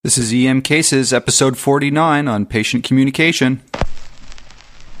This is EM Cases, episode 49 on patient communication.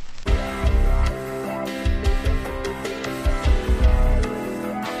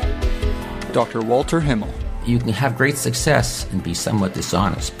 Dr. Walter Himmel. You can have great success and be somewhat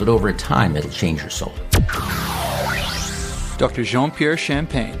dishonest, but over time it'll change your soul. Dr. Jean-Pierre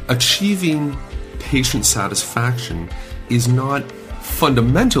Champagne. Achieving patient satisfaction is not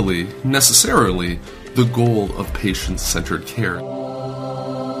fundamentally, necessarily, the goal of patient-centered care.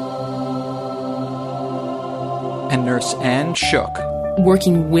 And Nurse Anne Shook.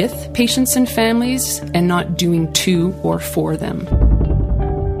 Working with patients and families and not doing to or for them.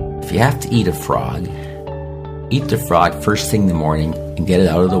 If you have to eat a frog, eat the frog first thing in the morning and get it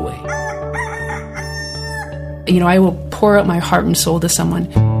out of the way. I will pour out my heart and soul to someone.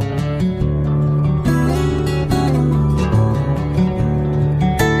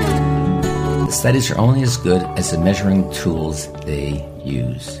 The studies are only as good as the measuring tools they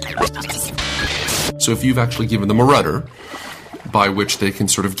use. So if you've actually given them a rudder by which they can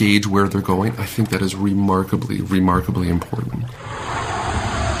sort of gauge where they're going, I think that is remarkably important.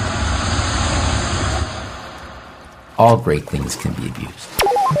 All great things can be abused.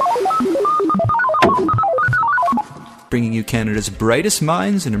 Bringing you Canada's brightest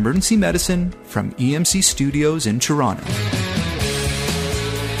minds in emergency medicine from EMC Studios in Toronto.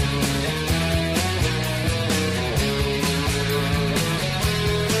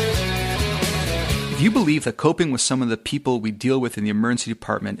 If you believe that coping with some of the people we deal with in the emergency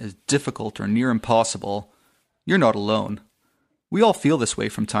department is difficult or near impossible, you're not alone. We all feel this way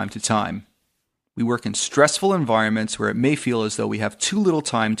from time to time. We work in stressful environments where it may feel as though we have too little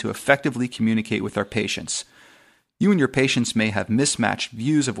time to effectively communicate with our patients. You and your patients may have mismatched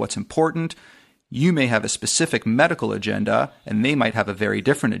views of what's important. You may have a specific medical agenda, and they might have a very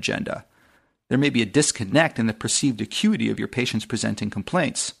different agenda. There may be a disconnect in the perceived acuity of your patients presenting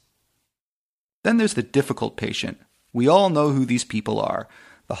complaints. Then there's the difficult patient. We all know who these people are.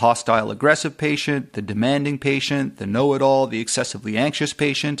 The hostile, aggressive patient, the demanding patient, the know-it-all, the excessively anxious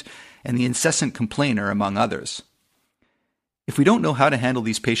patient, and the incessant complainer, among others. If we don't know how to handle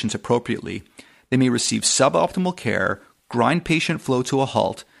these patients appropriately, they may receive suboptimal care, grind patient flow to a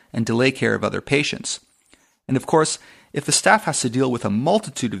halt, and delay care of other patients. And of course, if the staff has to deal with a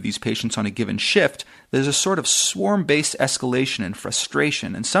multitude of these patients on a given shift, there's a sort of swarm-based escalation and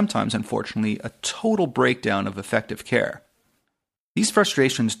frustration, and sometimes, unfortunately, a total breakdown of effective care. These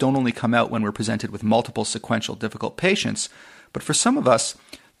frustrations don't only come out when we're presented with multiple sequential difficult patients, but for some of us,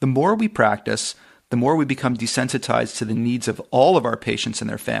 the more we practice, the more we become desensitized to the needs of all of our patients and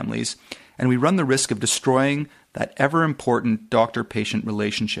their families, and we run the risk of destroying that ever-important doctor-patient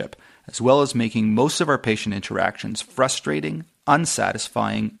relationship, as well as making most of our patient interactions frustrating,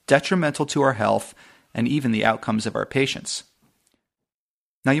 unsatisfying, detrimental to our health, and even the outcomes of our patients.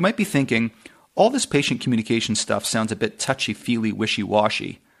 Now you might be thinking, all this patient communication stuff sounds a bit touchy-feely,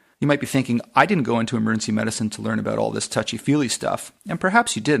 wishy-washy. You might be thinking, I didn't go into emergency medicine to learn about all this touchy-feely stuff, and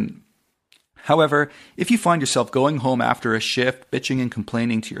perhaps you didn't. However, if you find yourself going home after a shift, bitching and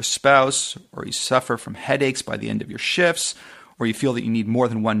complaining to your spouse, or you suffer from headaches by the end of your shifts, or you feel that you need more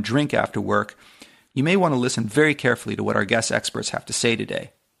than one drink after work, you may want to listen very carefully to what our guest experts have to say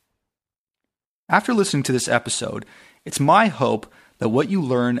today. After listening to this episode, it's my hope that what you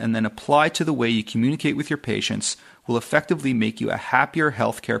learn and then apply to the way you communicate with your patients will effectively make you a happier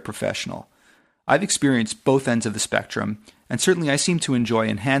healthcare professional. I've experienced both ends of the spectrum, and certainly I seem to enjoy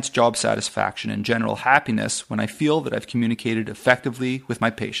enhanced job satisfaction and general happiness when I feel that I've communicated effectively with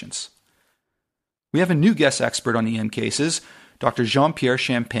my patients. We have a new guest expert on EM Cases, Dr. Jean-Pierre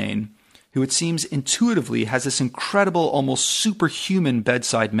Champagne, who it seems intuitively has this incredible, almost superhuman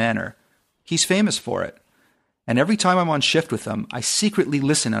bedside manner. He's famous for it. And every time I'm on shift with him, I secretly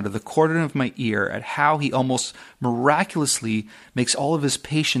listen out of the corner of my ear at how he almost miraculously makes all of his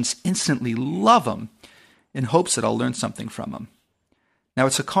patients instantly love him in hopes that I'll learn something from him. Now,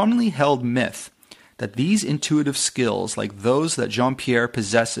 it's a commonly held myth that these intuitive skills, like those that Jean-Pierre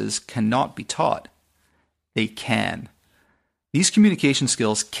possesses, cannot be taught. They can. These communication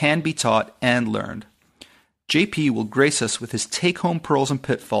skills can be taught and learned. JP will grace us with his take-home pearls and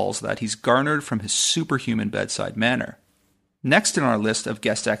pitfalls that he's garnered from his superhuman bedside manner. Next in our list of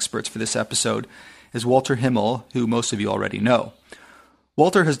guest experts for this episode is Walter Himmel, who most of you already know.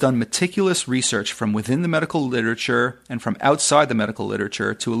 Walter has done meticulous research from within the medical literature and from outside the medical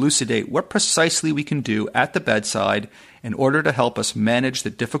literature to elucidate what precisely we can do at the bedside in order to help us manage the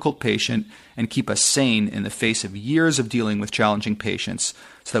difficult patient and keep us sane in the face of years of dealing with challenging patients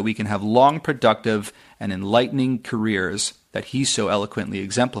so that we can have long, productive, and enlightening careers that he so eloquently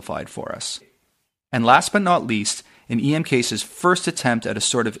exemplified for us. And last but not least, in EMCASE's first attempt at a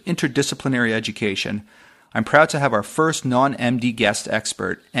sort of interdisciplinary education, I'm proud to have our first non-MD guest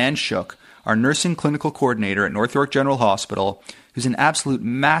expert, Anne Shook, our nursing clinical coordinator at North York General Hospital, who's an absolute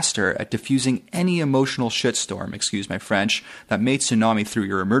master at diffusing any emotional shitstorm, excuse my French, that may tsunami through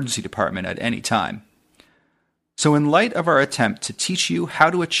your emergency department at any time. So in light of our attempt to teach you how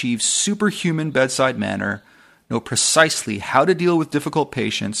to achieve superhuman bedside manner, know precisely how to deal with difficult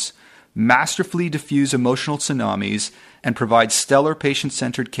patients, masterfully diffuse emotional tsunamis, and provide stellar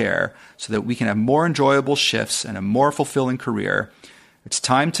patient-centered care so that we can have more enjoyable shifts and a more fulfilling career, it's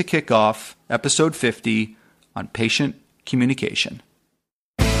time to kick off episode 50 on patient communication.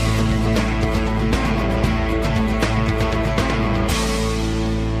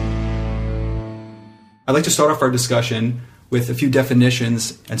 I'd like to start off our discussion with a few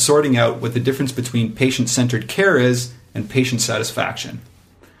definitions and sorting out what the difference between patient-centered care is and patient satisfaction.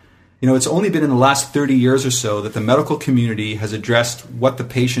 You know, it's only been in the last 30 years or so that the medical community has addressed what the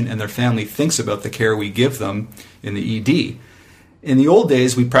patient and their family thinks about the care we give them in the ED. In the old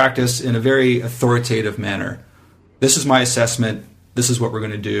days, we practiced in a very authoritative manner. This is my assessment. This is what we're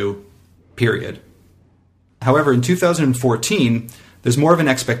going to do, period. However, in 2014, there's more of an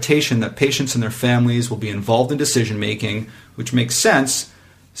expectation that patients and their families will be involved in decision-making, which makes sense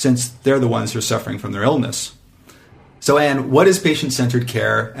since they're the ones who are suffering from their illness. So, Anne, what is patient-centered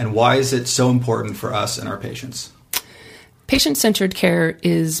care, and why is it so important for us and our patients? Patient-centered care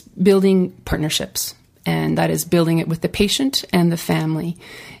is building partnerships, and that is building it with the patient and the family.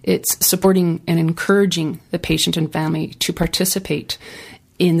 It's supporting and encouraging the patient and family to participate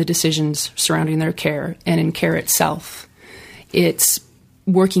in the decisions surrounding their care and in care itself. It's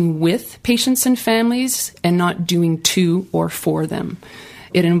working with patients and families and not doing to or for them.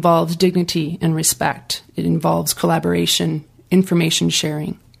 It involves dignity and respect. It involves collaboration, information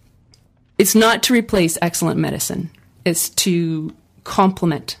sharing. It's not to replace excellent medicine. It's to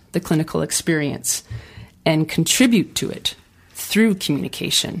complement the clinical experience and contribute to it through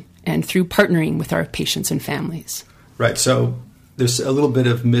communication and through partnering with our patients and families. Right. So there's a little bit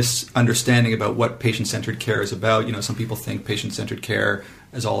of misunderstanding about what patient-centered care is about. You know, some people think patient-centered care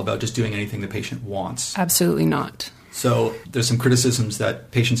is all about just doing anything the patient wants. Absolutely not. So there's some criticisms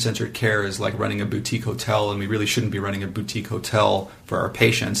that patient-centered care is like running a boutique hotel, and we really shouldn't be running a boutique hotel for our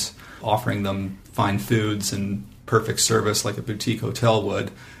patients, offering them fine foods and perfect service like a boutique hotel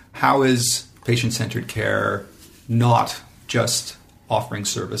would. How is patient-centered care not just offering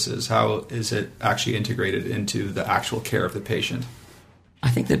services? How is it actually integrated into the actual care of the patient? I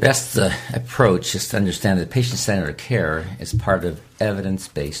think the best approach is to understand that patient-centered care is part of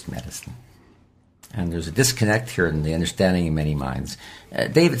evidence-based medicine. And there's a disconnect here in the understanding in many minds.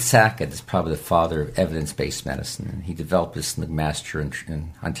 David Sackett is probably the father of evidence-based medicine, and he developed this in McMaster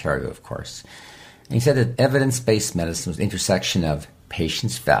in Ontario, of course. And he said that evidence-based medicine was the intersection of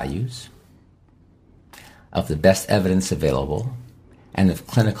patients' values, of the best evidence available, and of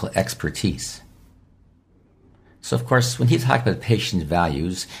clinical expertise. So, of course, when he talked about patient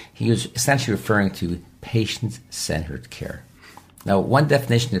values, he was essentially referring to patient-centered care. Now, one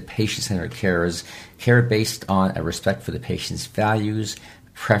definition of patient-centered care is care based on a respect for the patient's values,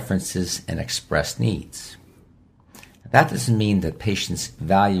 preferences, and expressed needs. That doesn't mean that patients'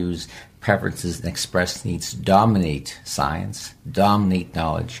 values, preferences, and expressed needs dominate science, dominate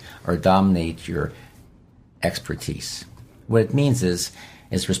knowledge, or dominate your expertise. What it means is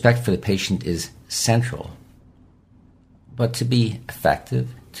respect for the patient is central. But to be effective,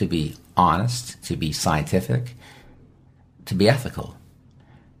 to be honest, to be scientific, to be ethical,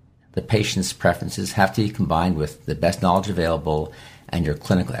 the patient's preferences have to be combined with the best knowledge available and your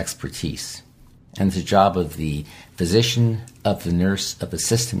clinical expertise. And it's the job of the physician, of the nurse, of the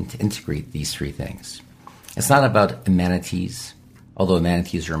system to integrate these three things. It's not about amenities, although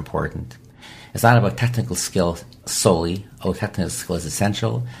amenities are important. It's not about technical skill solely, although technical skill is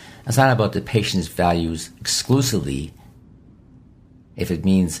essential. It's not about the patient's values exclusively, if it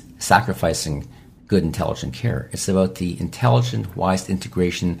means sacrificing good, intelligent care. It's about the intelligent, wise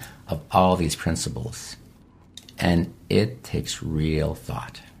integration of all these principles. And it takes real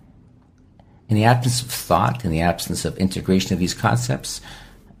thought. In the absence of thought, in the absence of integration of these concepts,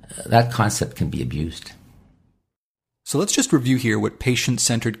 that concept can be abused. So let's just review here what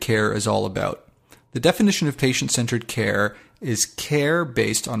patient-centered care is all about. The definition of patient-centered care is care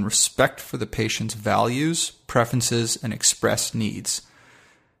based on respect for the patient's values, preferences, and expressed needs.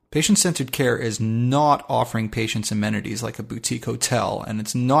 Patient-centered care is not offering patients amenities like a boutique hotel, and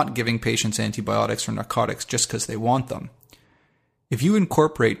it's not giving patients antibiotics or narcotics just because they want them. If you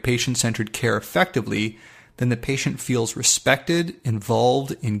incorporate patient-centered care effectively, then the patient feels respected,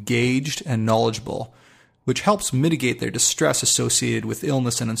 involved, engaged, and knowledgeable, which helps mitigate their distress associated with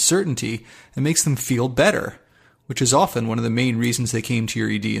illness and uncertainty and makes them feel better, which is often one of the main reasons they came to your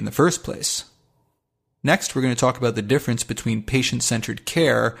ED in the first place. Next, we're going to talk about the difference between patient-centered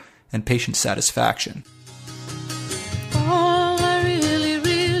care and patient satisfaction. All I really,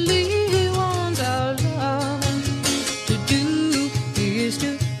 really want our love to do is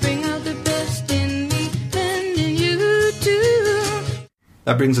to bring out the best in me and in you too.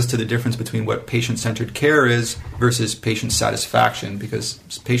 That brings us to the difference between what patient-centered care is versus patient satisfaction, because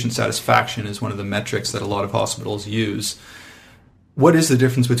patient satisfaction is one of the metrics that a lot of hospitals use. What is the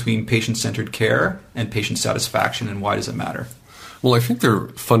difference between patient-centered care and patient satisfaction, and why does it matter? Well, I think they're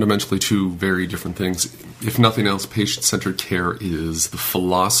fundamentally two very different things. If nothing else, patient-centered care is the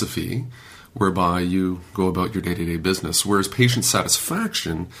philosophy whereby you go about your day-to-day business, whereas patient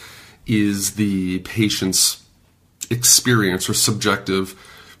satisfaction is the patient's experience or subjective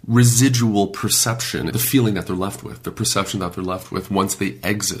residual perception, the feeling that they're left with, the perception that they're left with once they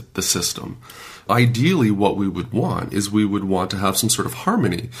exit the system. Ideally, what we would want is we would want to have some sort of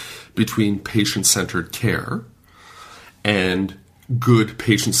harmony between patient-centered care and good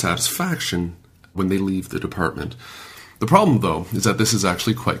patient satisfaction when they leave the department. The problem, though, is that this is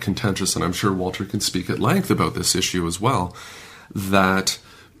actually quite contentious, and I'm sure Walter can speak at length about this issue as well, that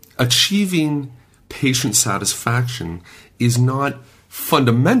achieving patient satisfaction is not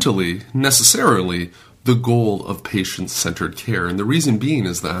fundamentally, necessarily, the goal of patient-centered care. And the reason being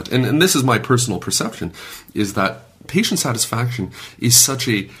is that, and this is my personal perception, is that patient satisfaction is such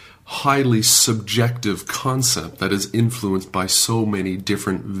a highly subjective concept that is influenced by so many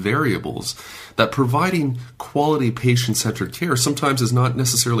different variables that providing quality patient-centered care sometimes is not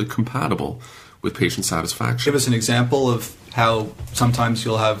necessarily compatible with patient satisfaction. Give us an example of how sometimes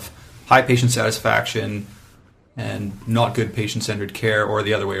you'll have high patient satisfaction and not good patient-centered care, or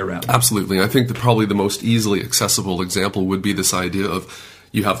the other way around. Absolutely. I think that probably the most easily accessible example would be this idea of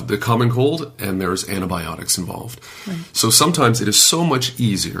you have the common cold and there's antibiotics involved. Right. So sometimes it is so much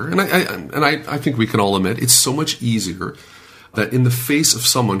easier, and I think we can all admit it's so much easier that in the face of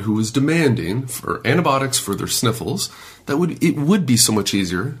someone who is demanding for antibiotics for their sniffles, it would be so much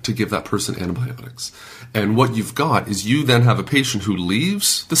easier to give that person antibiotics. And what you've got is you then have a patient who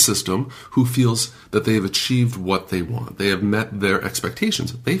leaves the system who feels that they have achieved what they want. They have met their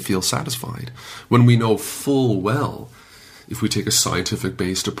expectations. They feel satisfied. When we know full well, if we take a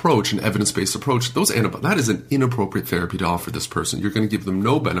scientific-based approach, an evidence-based approach, that is an inappropriate therapy to offer this person. You're going to give them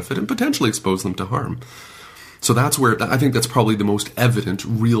no benefit and potentially expose them to harm. So that's where I think that's probably the most evident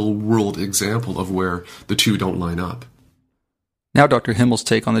real-world example of where the two don't line up. Now Dr. Himmel's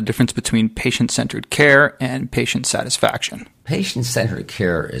take on the difference between patient-centered care and patient satisfaction. Patient-centered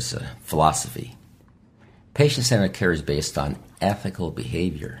care is a philosophy. Patient-centered care is based on ethical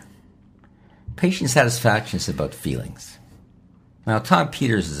behavior. Patient satisfaction is about feelings. Now, Tom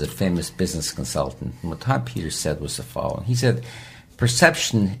Peters is a famous business consultant, and what Tom Peters said was the following. He said,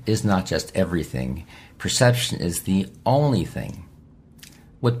 perception is not just everything. Perception is the only thing.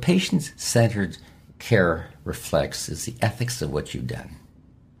 What patient-centered care reflects is the ethics of what you've done,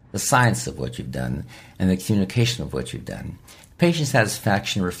 the science of what you've done, and the communication of what you've done. Patient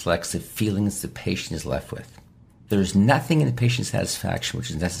satisfaction reflects the feelings the patient is left with. There's nothing in patient satisfaction which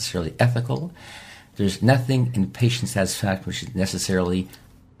is necessarily ethical. There's nothing in patient satisfaction which is necessarily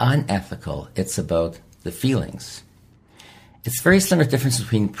unethical. It's about the feelings. It's very similar to the difference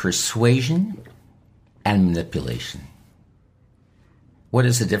between persuasion and manipulation. What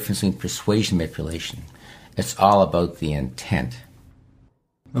is the difference between persuasion and manipulation? It's all about the intent.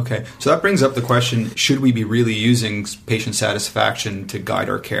 Okay, so that brings up the question, should we be really using patient satisfaction to guide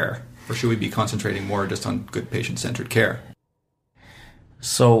our care? Or should we be concentrating more just on good patient-centered care?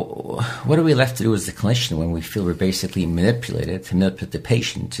 So what are we left to do as a clinician when we feel we're basically manipulated to manipulate the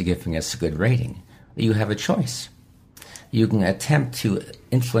patient to giving us a good rating? You have a choice. You can attempt to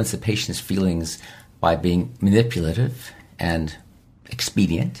influence the patient's feelings by being manipulative and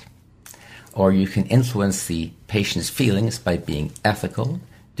expedient, or you can influence the patient's feelings by being ethical,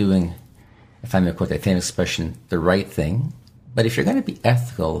 doing, if I may quote that famous expression, the right thing. But if you're going to be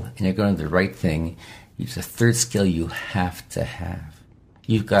ethical and you're going to do the right thing, it's a third skill you have to have.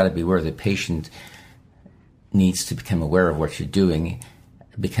 You've got to be aware the patient needs to become aware of what you're doing,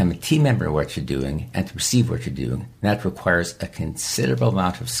 become a team member of what you're doing, and to perceive what you're doing. And that requires a considerable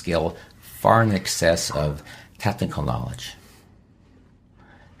amount of skill, far in excess of technical knowledge.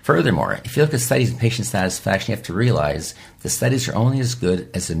 Furthermore, if you look at studies in patient satisfaction, you have to realize the studies are only as good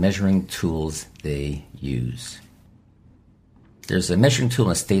as the measuring tools they use. There's a measuring tool in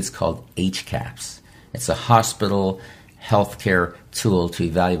the States called HCAHPS. It's a hospital healthcare tool to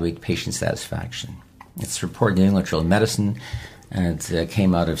evaluate patient satisfaction. It's reported in New England Journal of Medicine, and it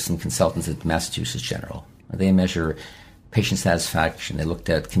came out of some consultants at Massachusetts General. They measure patient satisfaction. They looked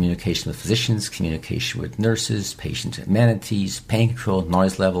at communication with physicians, communication with nurses, patient amenities, pain control,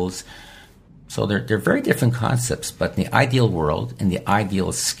 noise levels. So they're very different concepts, but in the ideal world, in the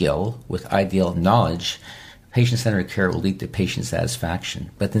ideal skill, with ideal knowledge, patient-centered care will lead to patient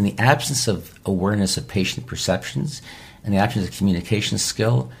satisfaction. But in the absence of awareness of patient perceptions, in the absence of communication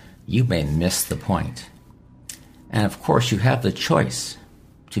skill, you may miss the point. And of course, you have the choice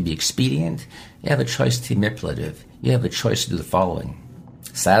to be expedient, you have a choice to be manipulative, you have a choice to do the following: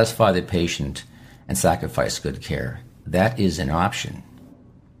 satisfy the patient and sacrifice good care. That is an option.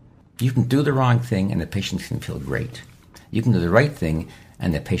 You can do the wrong thing and the patient can feel great. You can do the right thing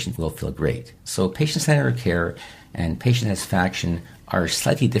and the patient will feel great. So patient-centered care and patient satisfaction are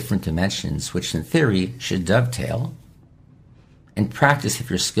slightly different dimensions, which in theory should dovetail. In practice, if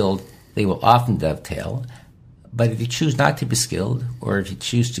you're skilled, they will often dovetail. But if you choose not to be skilled, or if you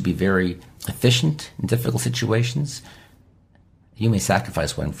choose to be very efficient in difficult situations, you may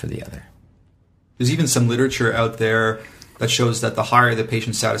sacrifice one for the other. There's even some literature out there that shows that the higher the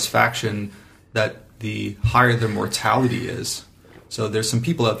patient satisfaction, that the higher their mortality is. So there's some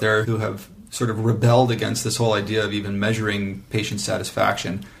people out there who have sort of rebelled against this whole idea of even measuring patient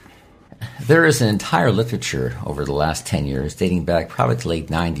satisfaction. There is an entire literature over the last 10 years, dating back probably to the late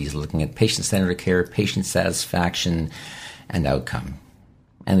 90s, looking at patient-centered care, patient satisfaction, and outcome.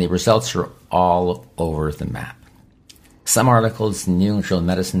 And the results are all over the map. Some articles in New England Journal of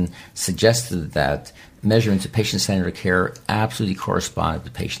Medicine suggested that measurements of patient-centered care absolutely correspond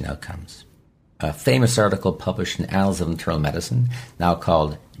to patient outcomes. A famous article published in Annals of Internal Medicine, now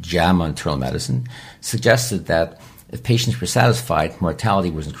called JAMA Internal Medicine, suggested that if patients were satisfied, mortality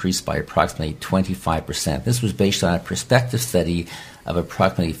was increased by approximately 25%. This was based on a prospective study of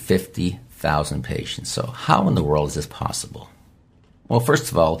approximately 50,000 patients. So how in the world is this possible? Well,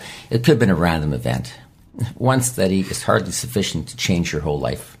 first of all, it could have been a random event. One study is hardly sufficient to change your whole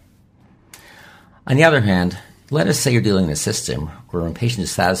life. On the other hand, let us say you're dealing in a system where when a patient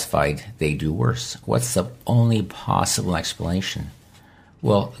is satisfied, they do worse. What's the only possible explanation?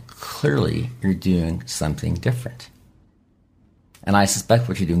 Well, clearly you're doing something different. And I suspect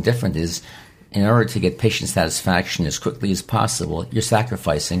what you're doing different is, in order to get patient satisfaction as quickly as possible, you're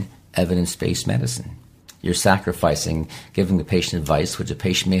sacrificing evidence-based medicine. You're sacrificing giving the patient advice which a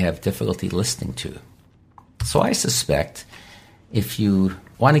patient may have difficulty listening to. So I suspect if you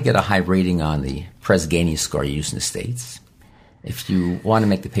want to get a high rating on the Press-Ganey score used in the States, if you want to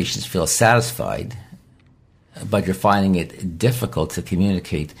make the patients feel satisfied, but you're finding it difficult to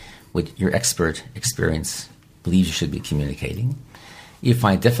communicate what your expert experience believes you should be communicating, you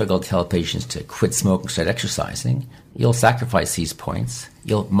find it difficult to tell patients to quit smoking, start exercising, you'll sacrifice these points,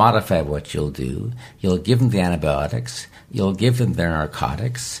 you'll modify what you'll do, you'll give them the antibiotics, you'll give them their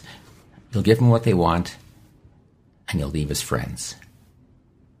narcotics, you'll give them what they want, and you'll leave as friends.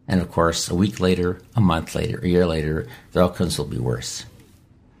 And of course, a week later, a month later, a year later, their outcomes will be worse.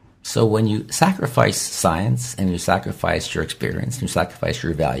 So when you sacrifice science and you sacrifice your experience and you sacrifice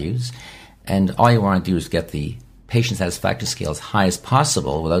your values, and all you want to do is get the patient satisfaction scale as high as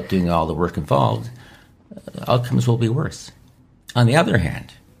possible without doing all the work involved, outcomes will be worse. On the other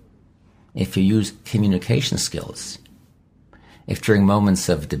hand, if you use communication skills, if during moments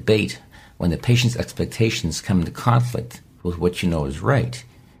of debate, when the patient's expectations come into conflict with what you know is right,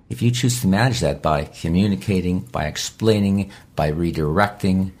 if you choose to manage that by communicating, by explaining, by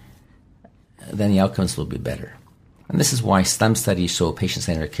redirecting, then the outcomes will be better. And this is why some studies show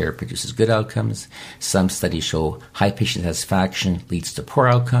patient-centered care produces good outcomes, some studies show high patient satisfaction leads to poor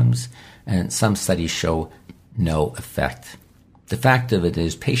outcomes, and some studies show no effect. The fact of it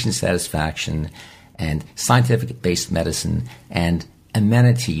is patient satisfaction and scientific-based medicine and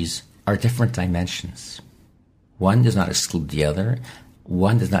amenities are different dimensions. One does not exclude the other.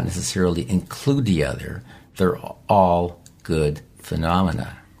 One does not necessarily include the other. They're all good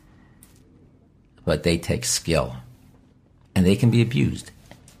phenomena. But they take skill. And they can be abused.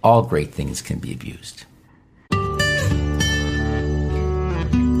 All great things can be abused.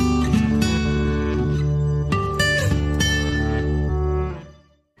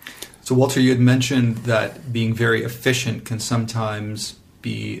 So, Walter, you had mentioned that being very efficient can sometimes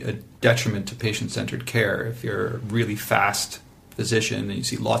be a detriment to patient-centered care. If you're a really fast physician and you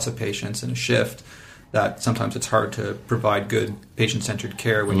see lots of patients in a shift, that sometimes it's hard to provide good patient-centered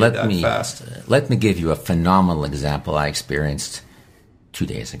care when you're that fast. Let me give you a phenomenal example I experienced 2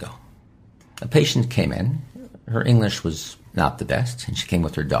 days ago. A patient came in. Her English was not the best, and she came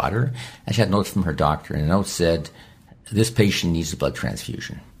with her daughter, and she had notes from her doctor, and the note said, "This patient needs a blood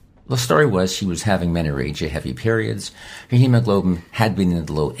transfusion." The story was she was having menorrhagia, heavy periods. Her hemoglobin had been in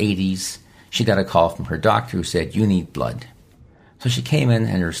the low 80s. She got a call from her doctor who said, "You need blood." So she came in,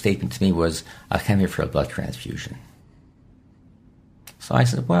 and her statement to me was, "I came here for a blood transfusion." So I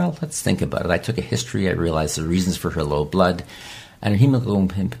said, well, let's think about it. I took a history. I realized the reasons for her low blood, and her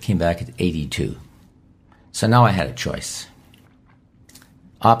hemoglobin came back at 82. So now I had a choice.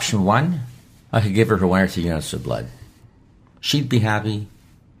 Option one, I could give her 1 or 2 units of blood. She'd be happy.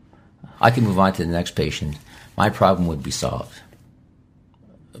 I could move on to the next patient. My problem would be solved.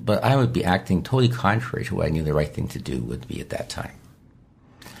 But I would be acting totally contrary to what I knew the right thing to do would be at that time.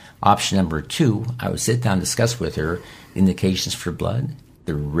 Option number two, I would sit down and discuss with her indications for blood,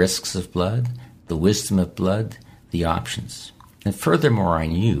 the risks of blood, the wisdom of blood, the options. And furthermore, I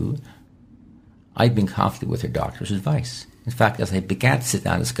knew I'd been confident with her doctor's advice. In fact, as I began to sit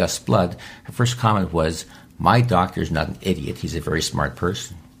down and discuss blood, her first comment was, "My doctor's not an idiot. He's a very smart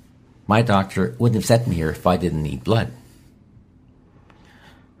person. My doctor wouldn't have sent me here if I didn't need blood."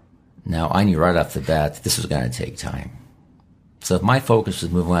 Now, I knew right off the bat this was going to take time. So if my focus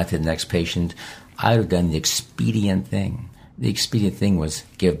was moving on to the next patient, I would have done the expedient thing. The expedient thing was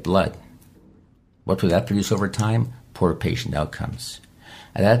give blood. What would that produce over time? Poor patient outcomes.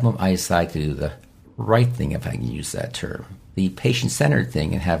 At that moment, I decided to do the right thing, if I can use that term, the patient-centered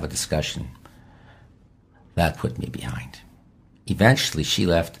thing, and have a discussion. That put me behind. Eventually, she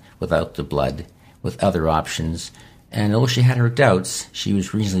left without the blood, with other options, and although she had her doubts, she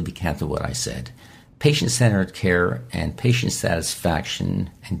was reasonably content with what I said. Patient-centered care and patient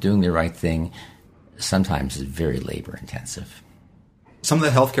satisfaction and doing the right thing sometimes is very labor-intensive. Some of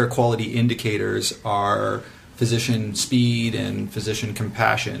the healthcare quality indicators are physician speed and physician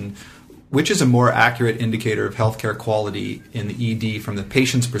compassion. Which is a more accurate indicator of healthcare quality in the ED from the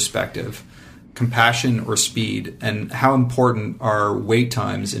patient's perspective, compassion or speed? And how important are wait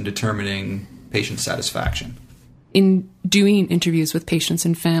times in determining patient satisfaction? In doing interviews with patients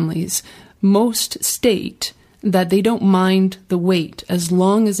and families, most state that they don't mind the wait as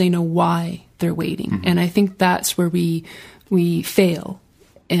long as they know why they're waiting. Mm-hmm. And I think that's where we fail.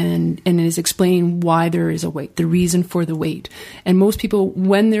 And it is explaining why there is a wait, the reason for the wait. And most people,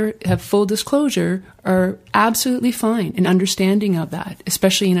 when they have full disclosure, are absolutely fine and understanding of that,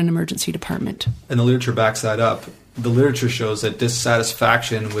 especially in an emergency department. And the literature backs that up. The literature shows that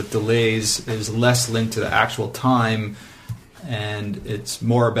dissatisfaction with delays is less linked to the actual time, and it's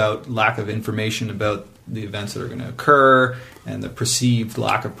more about lack of information about the events that are going to occur, and the perceived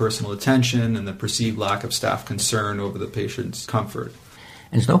lack of personal attention, and the perceived lack of staff concern over the patient's comfort.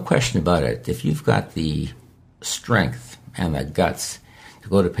 And there's no question about it. If you've got the strength and the guts to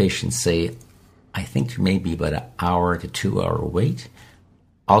go to patients and say, "I think there may be about an hour to 2 hour wait,"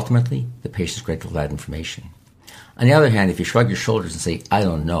 ultimately, the patient's grateful for that information. On the other hand, if you shrug your shoulders and say, "I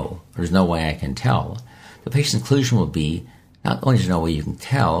don't know, there's no way I can tell," the patient's conclusion will be, not only is there no way you can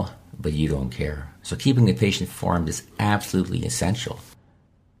tell, but you don't care. So keeping the patient informed is absolutely essential.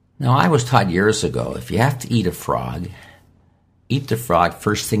 Now, I was taught years ago, if you have to eat a frog, eat the frog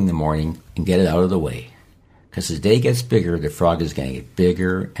first thing in the morning and get it out of the way. Because as the day gets bigger, the frog is going to get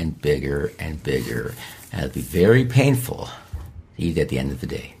bigger and bigger and bigger. And it'll be very painful to eat at the end of the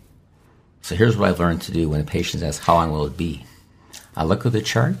day. So here's what I've learned to do when a patient asks, "How long will it be?" I look at the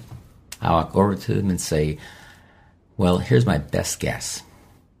chart, I walk over to them and say, "Well, here's my best guess.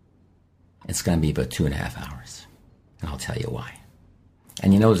 It's going to be about 2.5 hours. And I'll tell you why."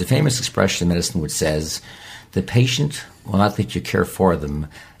 And you know, there's a famous expression in medicine which says, the patient will not let you care for them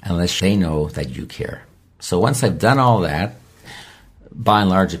unless they know that you care. So once I've done all that, by and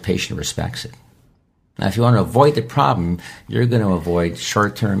large, the patient respects it. Now, if you want to avoid the problem, you're going to avoid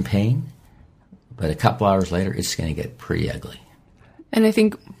short-term pain, but a couple hours later, it's going to get pretty ugly. And I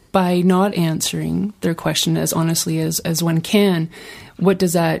think by not answering their question as honestly as one can, what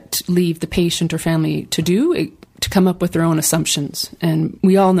does that leave the patient or family to do? To come up with their own assumptions. And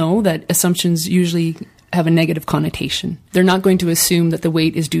we all know that assumptions usually have a negative connotation. They're not going to assume that the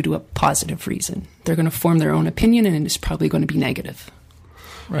wait is due to a positive reason. They're going to form their own opinion, and it's probably going to be negative.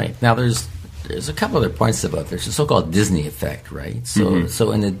 Right. Now, there's a couple other points about this. The so-called Disney effect, right?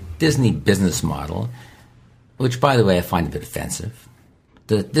 So in the Disney business model, which, by the way, I find a bit offensive,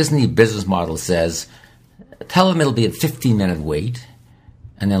 the Disney business model says, tell them it'll be a 15-minute wait,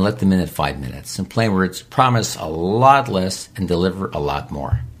 and then let them in at 5 minutes. In plain words, promise a lot less and deliver a lot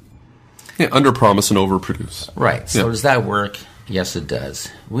more. Yeah, under-promise and over-produce. Right. So does that work? Yes, it does.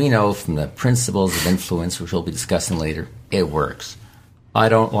 We know from the principles of influence, which we'll be discussing later, it works. I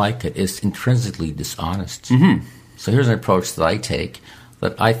don't like it. It's intrinsically dishonest. Mm-hmm. So here's an approach that I take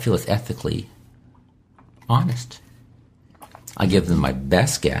that I feel is ethically honest. I give them my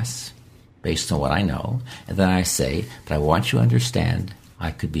best guess based on what I know, and then I say, but I want you to understand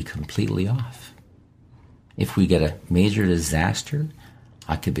I could be completely off. If we get a major disaster,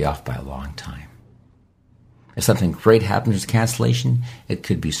 I could be off by a long time. If something great happens with cancellation, it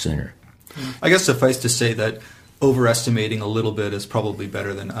could be sooner. I guess suffice to say that overestimating a little bit is probably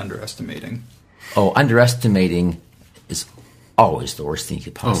better than underestimating. Oh, underestimating is always the worst thing you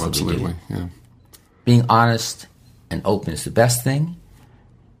could possibly absolutely, do. yeah. Being honest and open is the best thing.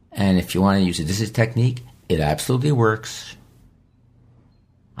 And if you want to use a distance technique, it absolutely works.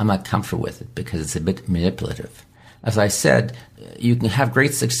 I'm not comfortable with it because it's a bit manipulative. As I said, you can have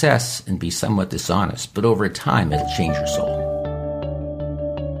great success and be somewhat dishonest, but over time it'll change your soul.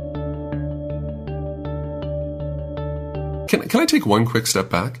 Can I take one quick step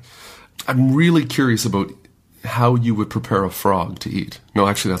back? I'm really curious about how you would prepare a frog to eat. No,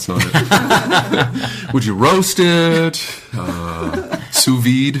 actually, that's not it. Would you roast it? Sous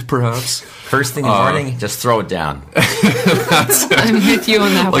vide, perhaps? First thing in the morning, just throw it down. I'm with you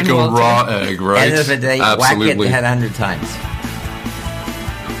on that like one, a Walter. raw egg, right? End of the day, whack it in the head 100 times.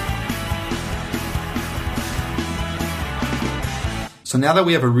 So now that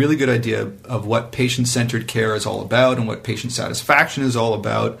we have a really good idea of what patient-centered care is all about and what patient satisfaction is all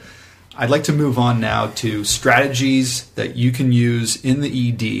about, I'd like to move on now to strategies that you can use in the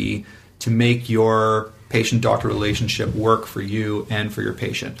ED to make your patient-doctor relationship work for you and for your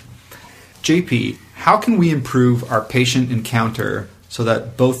patient. JP, how can we improve our patient encounter so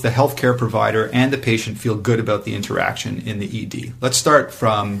that both the healthcare provider and the patient feel good about the interaction in the ED? Let's start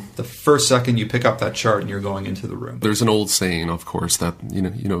from the first second you pick up that chart and you're going into the room. There's an old saying, of course, that you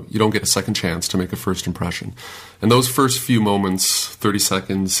don't get a second chance to make a first impression. And those first few moments, 30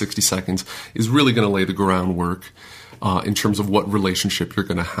 seconds, 60 seconds, is really going to lay the groundwork in terms of what relationship you're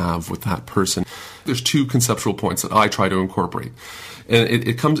going to have with that person. There's two conceptual points that I try to incorporate. And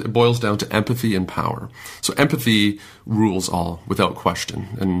it boils down to empathy and power. So empathy rules all, without question.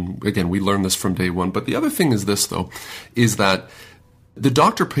 And again, we learned this from day one. But the other thing is this, though, is that the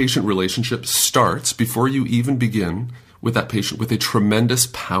doctor-patient relationship starts before you even begin with that patient with a tremendous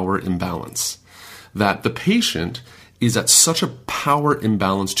power imbalance. That the patient is at such a power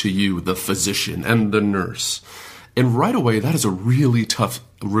imbalance to you, the physician and the nurse. And right away, that is a really tough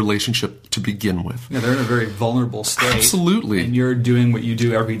relationship to begin with. Yeah, they're in a very vulnerable state. Absolutely. And you're doing what you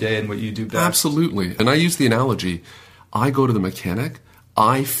do every day and what you do best. Absolutely. And I use the analogy, I go to the mechanic,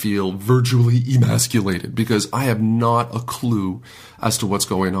 I feel virtually emasculated because I have not a clue as to what's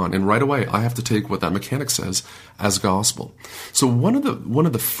going on. And right away, I have to take what that mechanic says as gospel. So one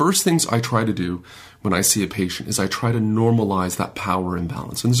of the first things I try to do when I see a patient is I try to normalize that power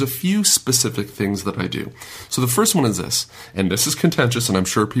imbalance. And there's a few specific things that I do. So the first one is this, and this is contentious, and I'm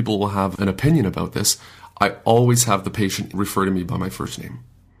sure people will have an opinion about this. I always have the patient refer to me by my first name.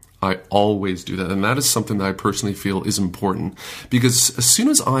 I always do that. And that is something that I personally feel is important because as soon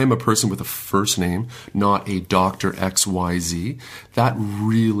as I'm a person with a first name, not a Dr. XYZ, that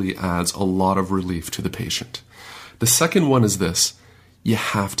really adds a lot of relief to the patient. The second one is this, you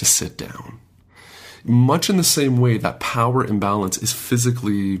have to sit down. Much in the same way that power imbalance is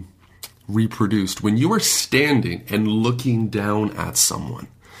physically reproduced when you are standing and looking down at someone.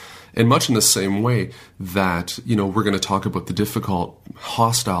 And much in the same way that, we're going to talk about the difficult,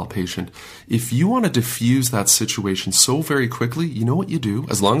 hostile patient. If you want to diffuse that situation so very quickly, you know what you do?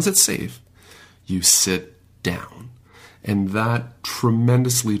 As long as it's safe, you sit down. And that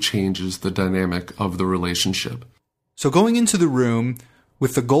tremendously changes the dynamic of the relationship. So going into the room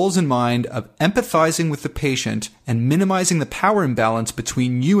with the goals in mind of empathizing with the patient and minimizing the power imbalance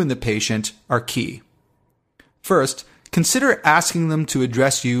between you and the patient are key. First, consider asking them to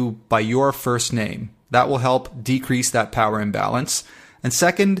address you by your first name. That will help decrease that power imbalance. And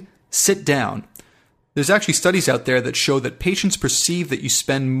second, sit down. There's actually studies out there that show that patients perceive that you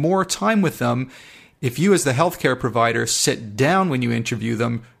spend more time with them if you as the healthcare provider sit down when you interview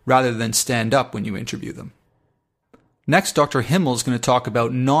them rather than stand up when you interview them. Next, Dr. Himmel is going to talk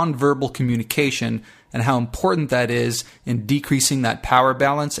about nonverbal communication and how important that is in decreasing that power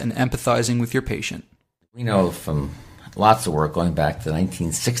balance and empathizing with your patient. We know from lots of work going back to the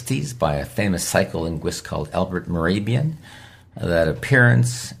 1960s by a famous psycholinguist called Albert Mehrabian that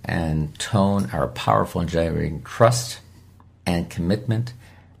appearance and tone are powerful in generating trust and commitment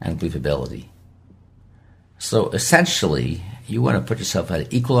and believability. So essentially, you want to put yourself at an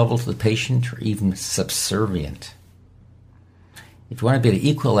equal level to the patient or even subservient. If you want to be at an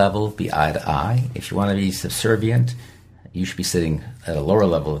equal level, be eye to eye. If you want to be subservient, you should be sitting at a lower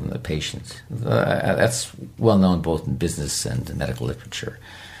level than the patient. That's well known both in business and medical literature.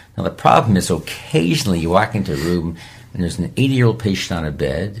 Now the problem is occasionally you walk into a room and there's an 80-year-old patient on a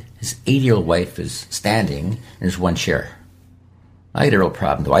bed, his 80-year-old wife is standing, and there's one chair. I get a real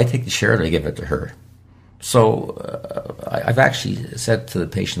problem. Do I take the chair or do I give it to her? So I've actually said to the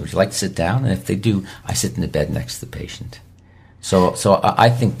patient, would you like to sit down? And if they do, I sit in the bed next to the patient. So I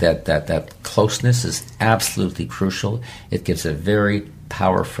think that closeness is absolutely crucial. It gives a very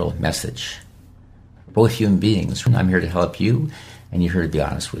powerful message. Both human beings. I'm here to help you, and you're here to be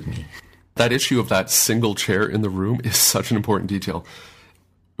honest with me. That issue of that single chair in the room is such an important detail.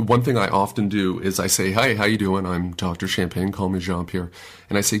 One thing I often do is I say, hi, how you doing? I'm Dr. Champagne, call me Jean-Pierre.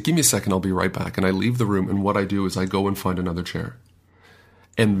 And I say, give me a second, I'll be right back. And I leave the room, and what I do is I go and find another chair.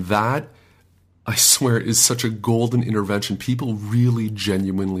 And that, I swear, is such a golden intervention. People really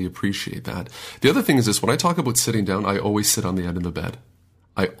genuinely appreciate that. The other thing is this, when I talk about sitting down, I always sit on the end of the bed.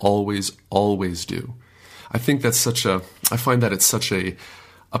 I always, always do. I think that's I find that it's such a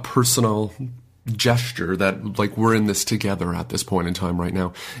personal gesture that, like, we're in this together at this point in time right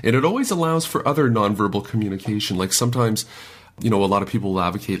now. And it always allows for other nonverbal communication. Like sometimes, a lot of people will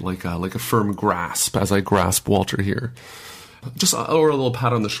advocate like a firm grasp as I grasp Walter here. Or a little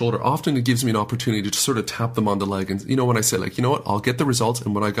pat on the shoulder. Often it gives me an opportunity to sort of tap them on the leg. And, when I say, like, you know what, I'll get the results,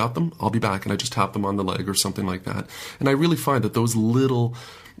 and when I got them, I'll be back. And I just tap them on the leg or something like that. And I really find that those little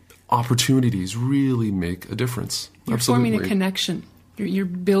opportunities really make a difference. You're Absolutely. forming a connection. You're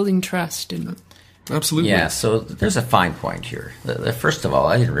building trust. Absolutely. Yeah, so there's a fine point here. First of all,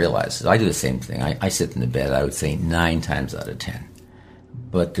 I didn't realize, I do the same thing. I sit in the bed, I would say 9 times out of 10.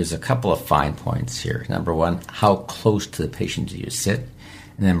 But there's a couple of fine points here. Number one, how close to the patient do you sit?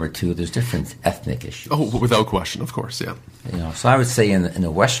 And number two, there's different ethnic issues. Oh, without question, of course, yeah. So I would say in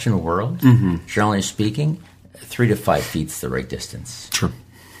the Western world, generally speaking, 3 to 5 feet is the right distance. Sure.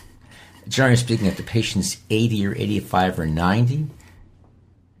 Generally speaking, if the patient's 80 or 85 or 90,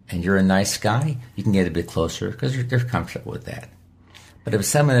 and you're a nice guy, you can get a bit closer because they're comfortable with that. But if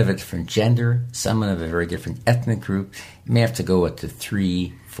someone of a different gender, someone of a very different ethnic group, you may have to go up to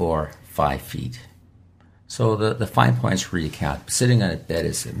 3, 4, 5 feet. So the fine points really count. Sitting on a bed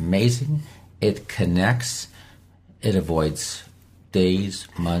is amazing. It connects. It avoids days,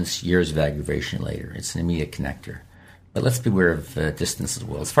 months, years of aggravation later. It's an immediate connector. But let's beware of distance as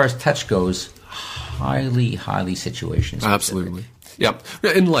well. As far as touch goes, highly, highly situations. Absolutely. Yeah.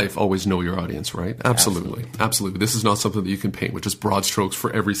 In life, always know your audience, right? Absolutely. Absolutely. This is not something that you can paint with just broad strokes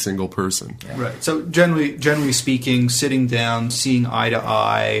for every single person. Yeah. Right. So generally speaking, sitting down, seeing eye to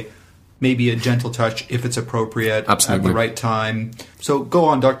eye, maybe a gentle touch if it's appropriate. Absolutely. At the right time. So go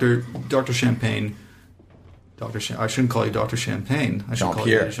on, Dr. Champagne. I shouldn't call you Dr. Champagne. I should call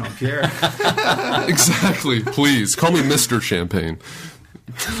you Jean-Pierre. Exactly. Please, call me Mr. Champagne.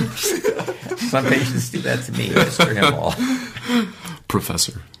 Some patients do that to me, Mr. Himmel.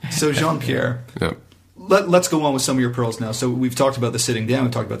 Professor. So Jean-Pierre, Yeah. let's go on with some of your pearls now. So we've talked about the sitting down,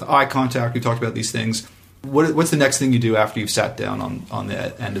 we've talked about the eye contact, we've talked about these things. What's the next thing you do after you've sat down on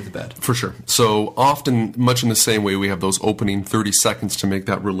the end of the bed? For sure. So often, much in the same way we have those opening 30 seconds to make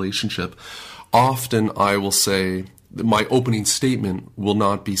that relationship, often I will say my opening statement will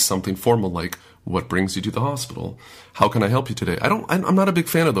not be something formal like, what brings you to the hospital? How can I help you today? I'm not a big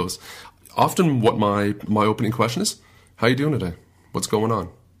fan of those. Often what my opening question is, how you doing today? What's going on?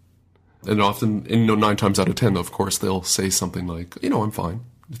 And often, 9 times out of 10, of course, they'll say something like, I'm fine.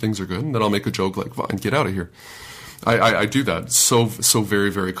 Things are good. And then I'll make a joke like, fine, get out of here. I do that so very,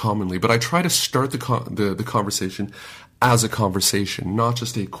 very commonly. But I try to start the conversation as a conversation, not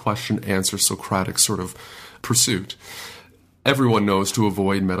just a question-answer Socratic sort of pursuit. Everyone knows to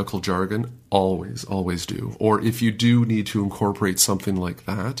avoid medical jargon. Always, always do. Or if you do need to incorporate something like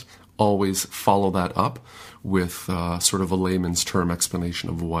that, always follow that up with sort of a layman's term explanation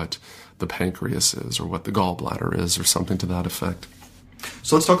of what the pancreas is or what the gallbladder is or something to that effect.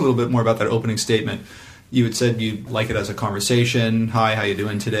 So let's talk a little bit more about that opening statement. You had said you like it as a conversation. Hi, how you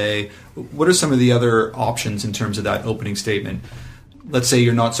doing today? What are some of the other options in terms of that opening statement? Let's say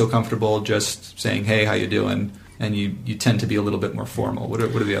you're not so comfortable just saying, hey, how you doing? And you tend to be a little bit more formal. What are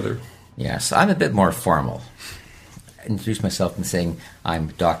the other? Yes, I'm a bit more formal. I introduce myself in saying I'm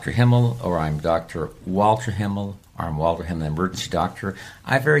Dr. Himmel, or I'm Dr. Walter Himmel, or I'm Walter Himmel, an emergency doctor.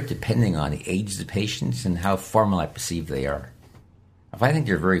 I vary depending on the age of the patients and how formal I perceive they are. If I think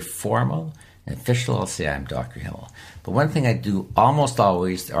they're very formal and official, I'll say I'm Dr. Himmel. But one thing I do almost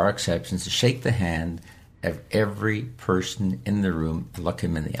always, there are exceptions, is shake the hand of every person in the room and look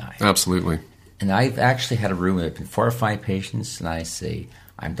him in the eye. Absolutely. And I've actually had a room where there have been 4 or 5 patients, and I say,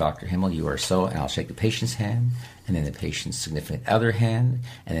 I'm Dr. Himmel, you are so, and I'll shake the patient's hand, and then the patient's significant other hand,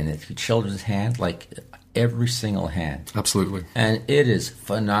 and then the 2 children's hand, like every single hand. Absolutely. And it is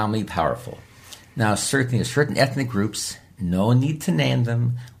phenomenally powerful. Now, certainly, certain ethnic groups, no need to name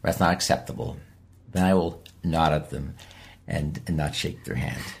them, that's not acceptable. Then I will nod at them and not shake their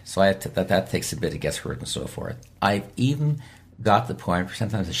hand. So that takes a bit of guesswork and so forth. I've even got the point where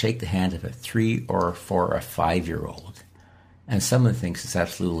sometimes I shake the hand of a 3 or 4 or 5-year-old, and someone thinks it's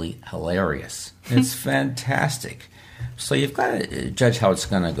absolutely hilarious. It's fantastic. So you've got to judge how it's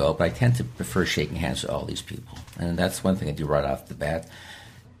going to go, but I tend to prefer shaking hands with all these people. And that's one thing I do right off the bat.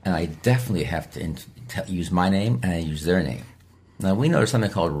 And I definitely have to use my name and I use their name. Now, we know there's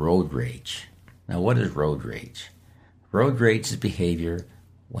something called road rage. Now, what is road rage? Road rage is behavior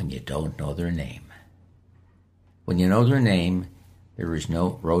when you don't know their name. When you know their name, there is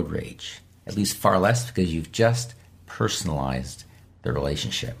no road rage. At least far less, because you've just personalized the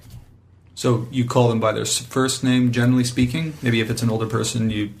relationship. So you call them by their first name, generally speaking? Maybe if it's an older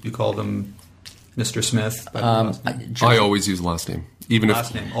person, you call them Mr. Smith? By their last name? I always use last name. Even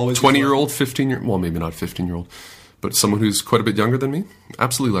Last if name, always 20-year-old, 15-year-old, well, maybe not 15-year-old, but someone who's quite a bit younger than me,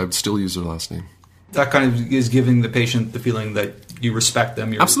 absolutely, I would still use their last name. That kind of is giving the patient the feeling that you respect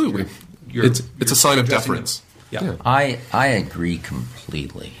them. Absolutely. It's a sign of addressing deference. them. Yeah. I agree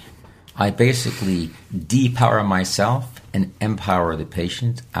completely. I basically depower myself and empower the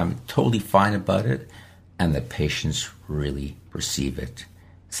patient. I'm totally fine about it, and the patients really perceive it.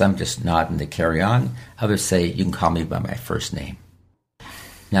 Some just nod and they carry on. Others say, you can call me by my first name.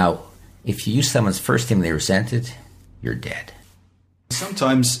 Now, if you use someone's first name and they resent it, you're dead.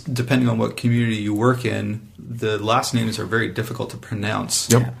 Sometimes, depending on what community you work in, the last names are very difficult to pronounce.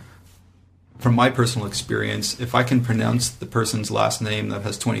 Yep. From my personal experience, if I can pronounce the person's last name that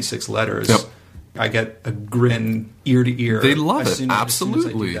has 26 letters, Yep. I get a grin ear to ear. They love as it. soon as I do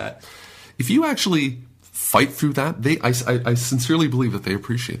Absolutely. that. If you actually fight through that, I sincerely believe that they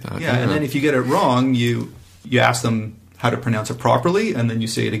appreciate that. Yeah, and then if you get it wrong, you ask them how to pronounce it properly, and then you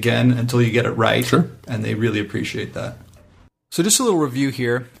say it again until you get it right. Sure. And they really appreciate that. So just a little review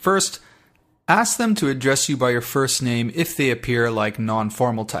here. First, ask them to address you by your first name if they appear like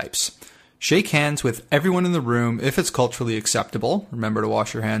non-formal types. Shake hands with everyone in the room if it's culturally acceptable. Remember to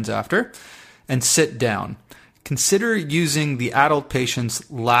wash your hands after. And sit down. Consider using the adult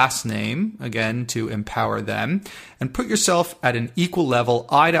patient's last name, again, to empower them, and put yourself at an equal level,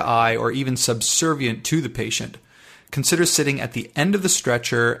 eye to eye, or even subservient to the patient. Consider sitting at the end of the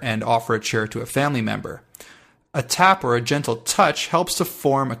stretcher and offer a chair to a family member. A tap or a gentle touch helps to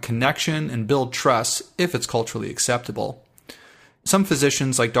form a connection and build trust if it's culturally acceptable. Some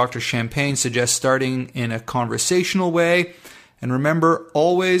physicians, like Dr. Champagne, suggest starting in a conversational way, and remember,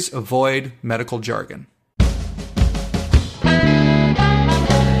 always avoid medical jargon.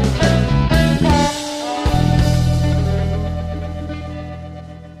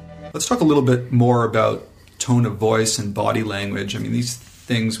 Let's talk a little bit more about tone of voice and body language. I mean, these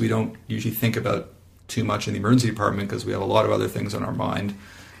things we don't usually think about too much in the emergency department because we have a lot of other things on our mind.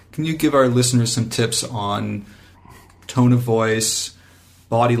 Can you give our listeners some tips on tone of voice,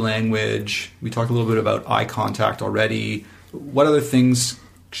 body language? We talked a little bit about eye contact already. What other things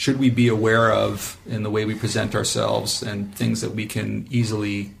should we be aware of in the way we present ourselves and things that we can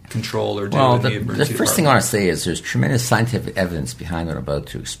easily control or do in the emergency the first thing I want to say is there's tremendous scientific evidence behind what I'm about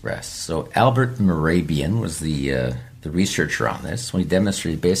to express. So Albert Mehrabian was the researcher on this. What he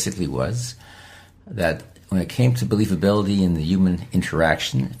demonstrated basically was that when it came to believability in the human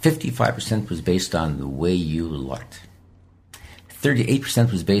interaction, 55% was based on the way you looked.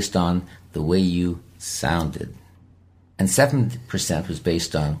 38% was based on the way you sounded. And 7% was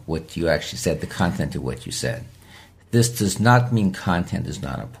based on what you actually said, the content of what you said. This does not mean content is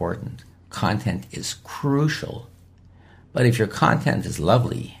not important. Content is crucial. But if your content is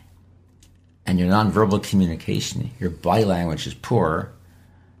lovely and your nonverbal communication, your body language is poor,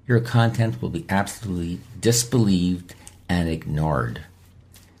 your content will be absolutely disbelieved and ignored.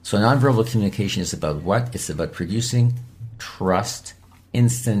 So nonverbal communication is about what? It's about producing trust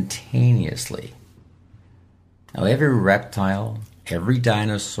instantaneously. Now, every reptile, every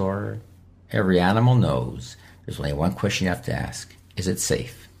dinosaur, every animal knows there's only one question you have to ask. Is it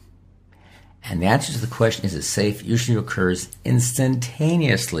safe? And the answer to the question, is it safe, usually occurs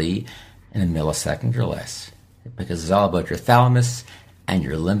instantaneously in a millisecond or less. Because it's all about your thalamus and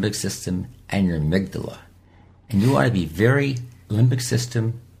your limbic system and your amygdala. And you want to be very limbic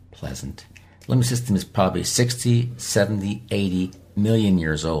system pleasant. Limbic system is probably 60, 70, 80 million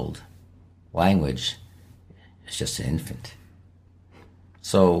years old. Language is just an infant.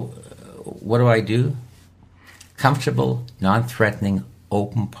 So what do? Comfortable, non-threatening,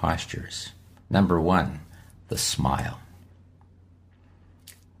 open postures. Number one, the smile.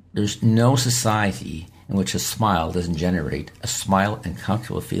 There's no society in which a smile doesn't generate a smile and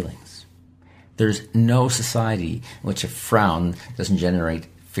comfortable feelings. There's no society in which a frown doesn't generate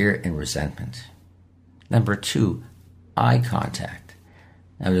fear and resentment. Number 2, eye contact.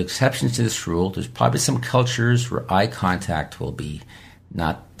 Now, with exceptions to this rule, there's probably some cultures where eye contact will be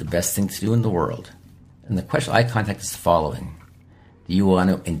not the best thing to do in the world. And the question of eye contact is the following. Do you want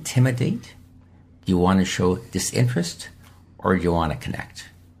to intimidate? Do you want to show disinterest? Or do you want to connect?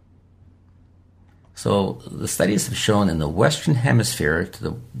 So the studies have shown in the Western Hemisphere, to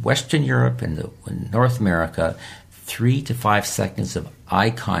the Western Europe and in North America, 3 to 5 seconds of eye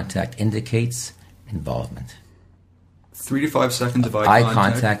contact indicates involvement. 3 to 5 seconds of eye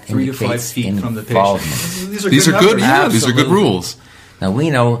contact 3 to 5 indicates feet from the involvement. patient. These are good. numbers. Yeah, these are good Absolutely. rules. Now we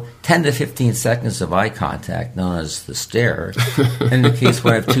know 10 to 15 seconds of eye contact, known as the stare, indicates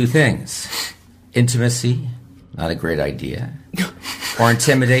one of two things. Intimacy, not a great idea, or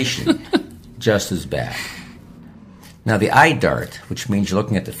intimidation, just as bad. Now the eye dart, which means you're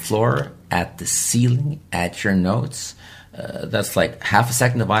looking at the floor, at the ceiling, at your notes, that's like half a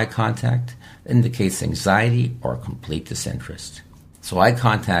second of eye contact, indicates anxiety or complete disinterest. So eye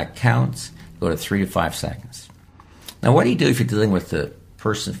contact counts, go to 3 to 5 seconds. Now what do you do if you're dealing with a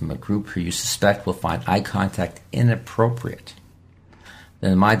person from a group who you suspect will find eye contact inappropriate?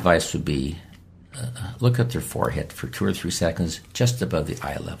 Then my advice would be look at their forehead for 2 or 3 seconds, just above the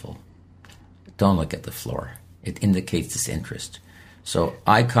eye level. Don't look at the floor. It indicates disinterest. So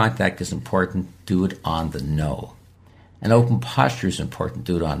eye contact is important. Do it on the no. And open posture is important.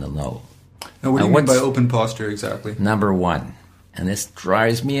 Do it on the no. Now, what do you mean by open posture exactly? Number 1, and this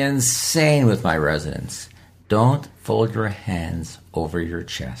drives me insane with my residents, don't fold your hands over your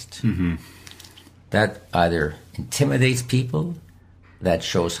chest. Mm-hmm. That either intimidates people, that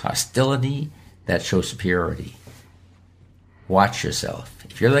shows hostility, that shows superiority. Watch yourself.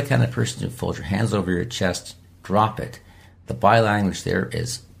 If you're the kind of person who folds your hands over your chest, drop it. The body language there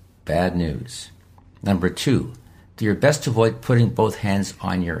is bad news. Number 2, do your best to avoid putting both hands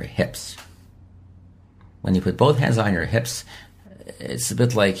on your hips. When you put both hands on your hips, it's a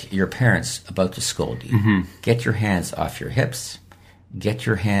bit like your parents about to scold you. Mm-hmm. Get your hands off your hips. Get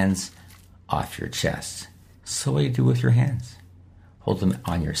your hands off your chest. So what do you do with your hands? Hold them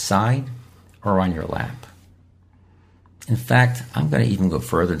on your side or on your lap. In fact, I'm going to even go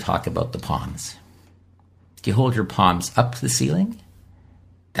further and talk about the palms. Do you hold your palms up to the ceiling,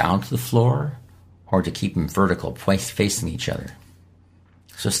 down to the floor, or to keep them vertical, facing each other?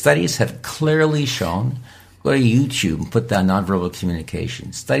 So studies have clearly shown, go to YouTube and put down nonverbal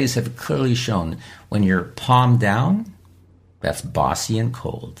communication. Studies have clearly shown when you're palm down, that's bossy and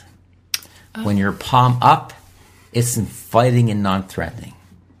cold. When you're palm up, it's inviting and non-threatening.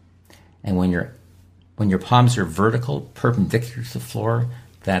 And when your palms are vertical, perpendicular to the floor,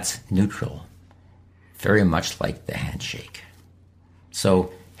 that's neutral. Very much like the handshake.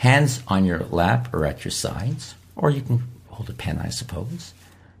 So hands on your lap or at your sides, or you can hold a pen, I suppose.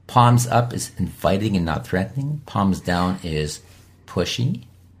 Palms up is inviting and not threatening. Palms down is pushy.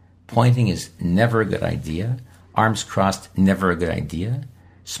 Pointing is never a good idea. Arms crossed, never a good idea.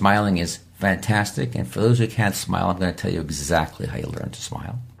 Smiling is fantastic. And for those who can't smile, I'm going to tell you exactly how you learn to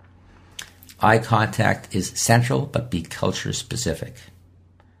smile. Eye contact is central, but be culture specific.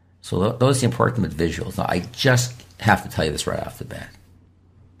 So those are the important with visuals. Now, I just have to tell you this right off the bat.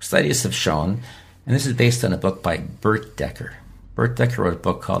 Studies have shown, and this is based on a book by Bert Decker. Bert Decker wrote a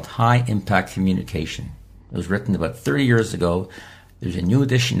book called High Impact Communication. It was written about 30 years ago. There's a new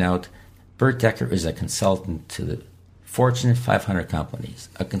edition out. Bert Decker is a consultant to the Fortune 500 companies,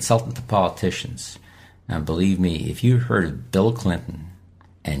 a consultant to politicians. Now, believe me, if you heard of Bill Clinton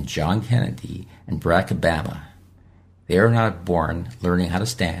and John Kennedy and Barack Obama, they are not born learning how to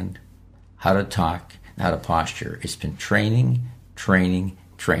stand, how to talk, and how to posture. It's been training,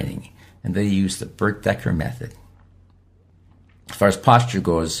 and they use the Bert Decker method. As far as posture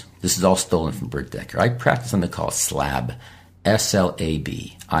goes, this is all stolen from Bert Decker. I practice something called SLAB,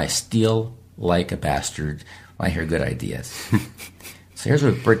 S-L-A-B. I steal like a bastard when I hear good ideas. So here's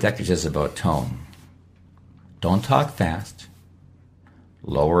what Bert Decker says about tone. Don't talk fast.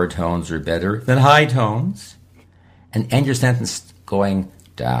 Lower tones are better than high tones. And end your sentence going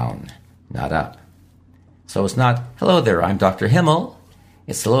down, not up. So it's not, hello there, I'm Dr. Himmel.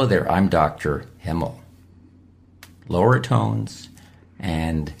 It's, hello there, I'm Dr. Himmel. Lower tones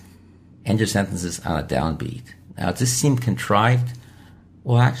and end your sentences on a downbeat. Now, does this seem contrived?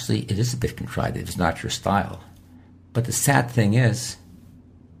 Well, actually, it is a bit contrived. It is not your style. But the sad thing is,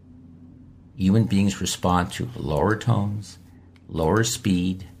 human beings respond to lower tones, lower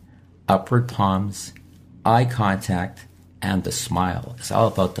speed, upward palms, eye contact, and the smile. It's all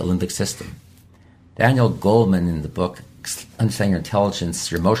about the limbic system. Daniel Goleman, in the book understanding your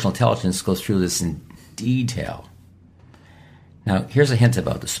intelligence, your emotional intelligence, go through this in detail. Now, here's a hint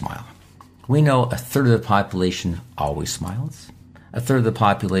about the smile. We know a third of the population always smiles, a third of the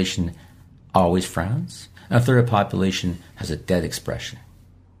population always frowns, and a third of the population has a dead expression.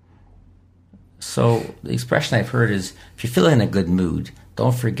 So the expression I've heard is, if you're feeling in a good mood,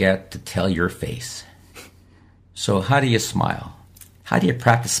 don't forget to tell your face. So how do you smile? How do you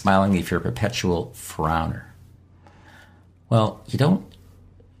practice smiling if you're a perpetual frowner? Well, you don't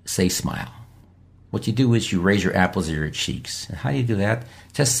say smile. What you do is you raise your apples of your cheeks. And how do you do that?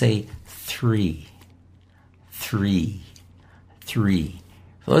 Just say 3, 3, 3.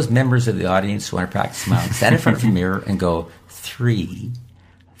 For those members of the audience who want to practice smiling, stand in front of the mirror and go 3,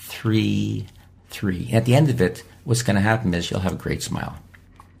 3, 3. And at the end of it, what's going to happen is you'll have a great smile.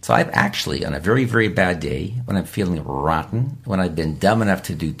 So I've actually, on a very, very bad day, when I'm feeling rotten, when I've been dumb enough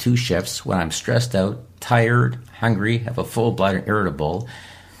to do 2 shifts, when I'm stressed out, tired, hungry, have a full bladder, irritable,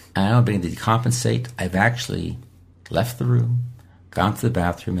 and I'm being to decompensate, I've actually left the room, gone to the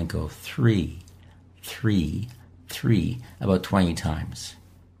bathroom, and go 3, 3, 3, about 20 times.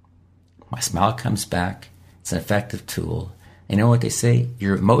 My smile comes back. It's an effective tool. And you know what they say?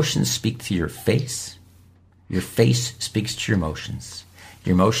 Your emotions speak to your face. Your face speaks to your emotions.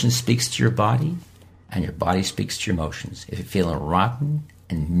 Your emotions speaks to your body, and your body speaks to your emotions. If you're feeling rotten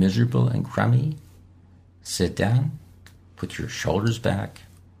and miserable and crummy, sit down, put your shoulders back,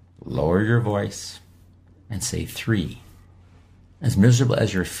 lower your voice, and say 3. As miserable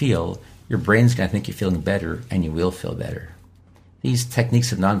as you feel, your brain's going to think you're feeling better, and you will feel better. These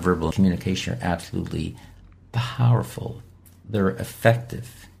techniques of nonverbal communication are absolutely powerful. They're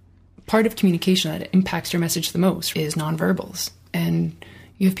effective. Part of communication that impacts your message the most is nonverbals. And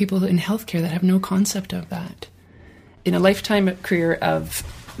you have people in healthcare that have no concept of that. In a lifetime career of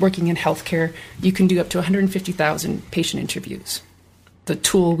working in healthcare, you can do up to 150,000 patient interviews. The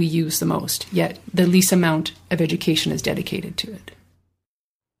tool we use the most, yet the least amount of education is dedicated to it.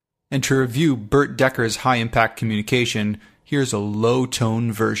 And to review Bert Decker's high-impact communication, here's a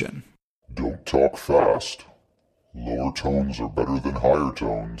low-tone version. Don't talk fast. Lower tones are better than higher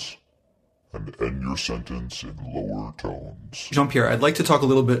tones. And end your sentence in lower tones. Jean-Pierre, I'd like to talk a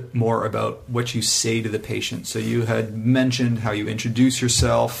little bit more about what you say to the patient. So you had mentioned how you introduce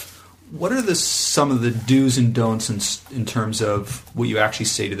yourself. What are some of the do's and don'ts in terms of what you actually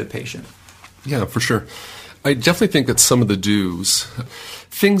say to the patient? Yeah, for sure. I definitely think that some of the do's,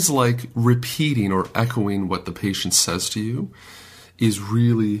 things like repeating or echoing what the patient says to you, is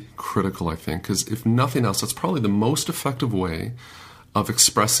really critical, I think, because if nothing else, that's probably the most effective way of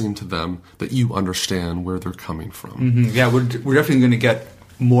expressing to them that you understand where they're coming from. Mm-hmm. Yeah, we're definitely going to get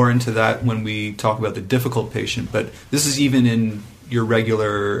more into that when we talk about the difficult patient, but this is even in your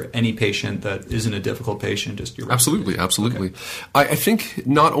regular, any patient that isn't a difficult patient, just your Absolutely. Okay. I think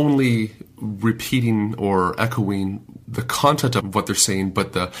not only repeating or echoing the content of what they're saying,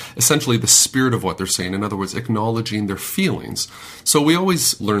 but essentially the spirit of what they're saying. In other words, acknowledging their feelings. So we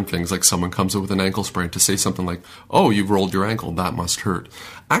always learn things like someone comes up with an ankle sprain to say something like, "Oh, you've rolled your ankle, that must hurt."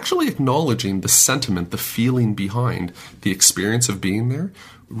 Actually acknowledging the sentiment, the feeling behind the experience of being there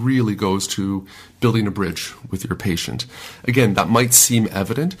really goes to building a bridge with your patient. Again, that might seem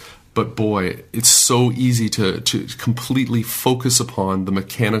evident, but boy, it's so easy to completely focus upon the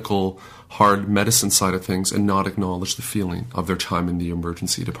mechanical, hard medicine side of things and not acknowledge the feeling of their time in the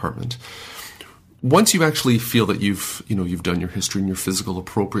emergency department. Once you actually feel that you've done your history and your physical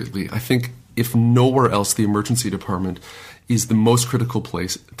appropriately, I think if nowhere else, the emergency department is the most critical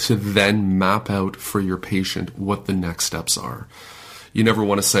place to then map out for your patient what the next steps are. You never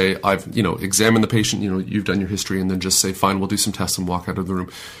want to say, I've, examined the patient, you've done your history, and then just say, fine, we'll do some tests and walk out of the room.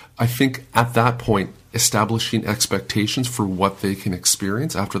 I think at that point, establishing expectations for what they can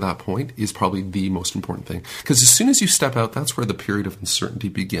experience after that point is probably the most important thing. Because as soon as you step out, that's where the period of uncertainty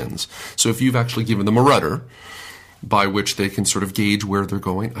begins. So if you've actually given them a rudder by which they can sort of gauge where they're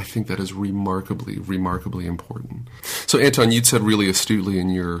going, I think that is remarkably, remarkably important. So Anton, you'd said really astutely in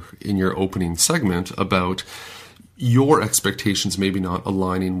your opening segment about your expectations maybe not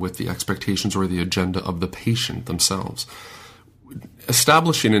aligning with the expectations or the agenda of the patient themselves.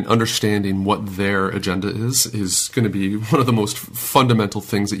 Establishing and understanding what their agenda is going to be one of the most fundamental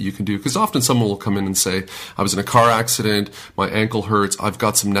things that you can do. Because often someone will come in and say, I was in a car accident, my ankle hurts, I've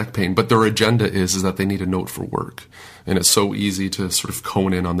got some neck pain. But their agenda is that they need a note for work. And it's so easy to sort of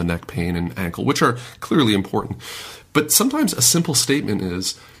hone in on the neck pain and ankle, which are clearly important. But sometimes a simple statement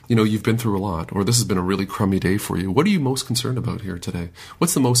is, you've been through a lot, or this has been a really crummy day for you. What are you most concerned about here today?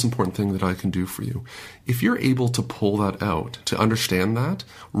 What's the most important thing that I can do for you? If you're able to pull that out, to understand that,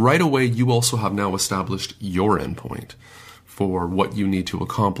 right away you also have now established your endpoint for what you need to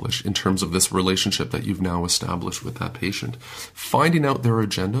accomplish in terms of this relationship that you've now established with that patient. Finding out their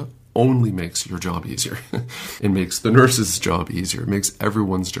agenda only makes your job easier. It makes the nurse's job easier. It makes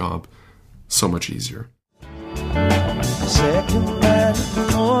everyone's job so much easier.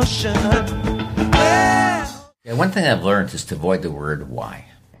 Yeah, one thing I've learned is to avoid the word why.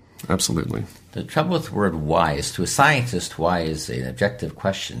 Absolutely. The trouble with the word why is, to a scientist, why is an objective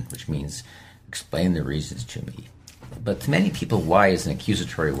question, which means explain the reasons to me. But to many people, why is an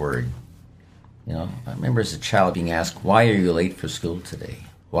accusatory word. I remember as a child being asked, why are you late for school today?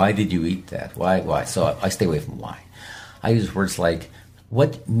 Why did you eat that? Why? So I stay away from why. I use words like,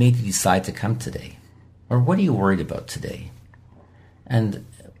 what made you decide to come today? Or what are you worried about today? And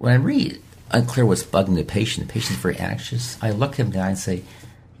when I'm really unclear what's bugging the patient's very anxious, I look him down and say,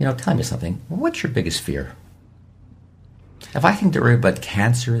 tell me something. What's your biggest fear? If I think they're worried about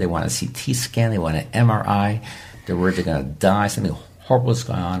cancer, they want a CT scan, they want an MRI, they're worried they're going to die, something horrible is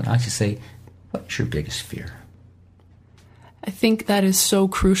going on, I actually say, what's your biggest fear? I think that is so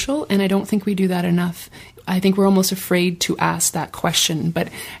crucial, and I don't think we do that enough. I think we're almost afraid to ask that question, but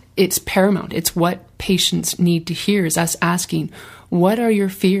it's paramount. It's what patients need to hear, is us asking, what are your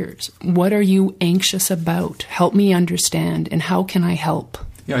fears? What are you anxious about? Help me understand, and how can I help?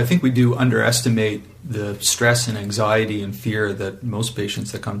 I think we do underestimate the stress and anxiety and fear that most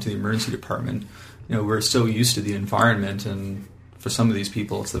patients that come to the emergency department, we're so used to the environment, and for some of these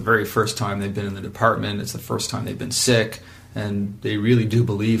people, it's the very first time they've been in the department, it's the first time they've been sick, and they really do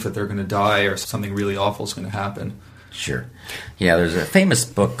believe that they're going to die or something really awful is going to happen. Sure. Yeah, there's a famous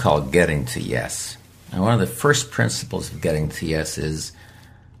book called Getting to Yes. And one of the first principles of getting to yes is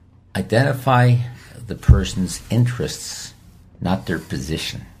identify the person's interests, not their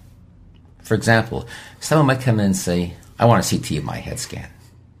position. For example, someone might come in and say, I want a CT of my head scan.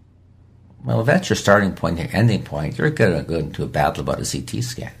 Well, if that's your starting point and your ending point, you're going to go into a battle about a CT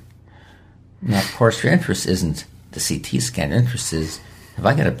scan. Now, of course, your interest isn't the CT scan. Your interest is, have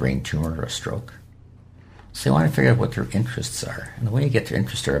I got a brain tumor or a stroke? So you want to figure out what their interests are. And the way you get their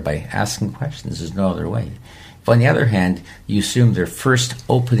interests are by asking questions. There's no other way. If, on the other hand, you assume their first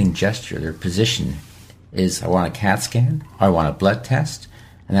opening gesture, their position, is I want a CAT scan, or I want a blood test,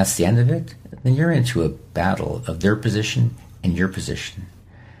 and that's the end of it, then you're into a battle of their position and your position,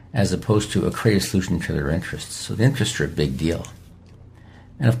 as opposed to a creative solution to their interests. So the interests are a big deal.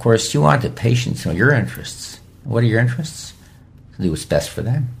 And of course, you want the patient to know your interests. What are your interests? To do what's best for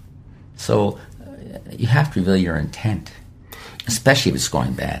them. So you have to reveal your intent, especially if it's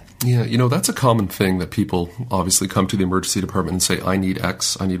going bad. Yeah, that's a common thing that people obviously come to the emergency department and say, I need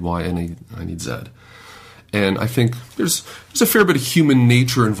X, I need Y, and I need Z. And I think there's a fair bit of human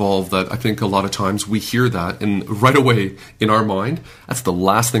nature involved that I think a lot of times we hear that, and right away in our mind, that's the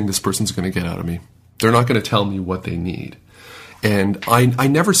last thing this person's going to get out of me. They're not going to tell me what they need. And I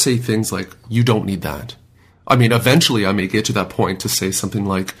never say things like, you don't need that. I mean, eventually I may get to that point to say something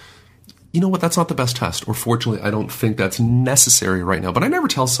like, you know what, that's not the best test, or fortunately I don't think that's necessary right now. But I never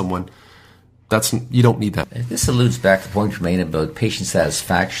tell someone, you don't need that. This alludes back to the point you made about patient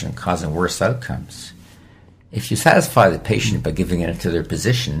satisfaction causing worse outcomes. If you satisfy the patient by giving it to their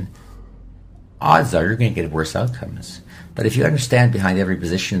position, odds are you're going to get worse outcomes. But if you understand behind every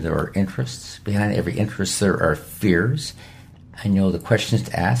position there are interests, behind every interest there are fears, and you know the questions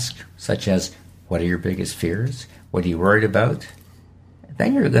to ask, such as, what are your biggest fears? What are you worried about?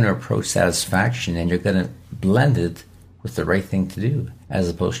 Then you're going to approach satisfaction and you're going to blend it with the right thing to do, as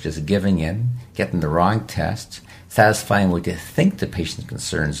opposed to just giving in, getting the wrong test, satisfying what you think the patient's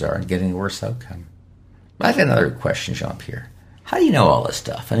concerns are, and getting a worse outcome. I've got another question, Jean-Pierre. How do you know all this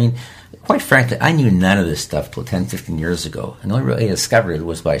stuff? I mean, quite frankly, I knew none of this stuff till 10, 15 years ago. And the only way I discovered it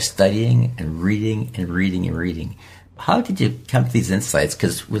was by studying and reading and reading and reading. How did you come to these insights?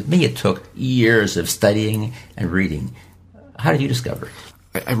 Because with me, it took years of studying and reading. How did you discover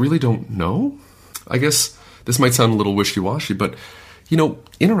it? I really don't know. I guess this might sound a little wishy-washy, but,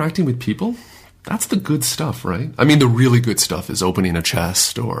 interacting with people, that's the good stuff, right? I mean, the really good stuff is opening a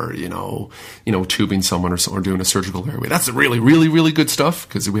chest or, tubing someone or doing a surgical airway. That's the really, really, really good stuff,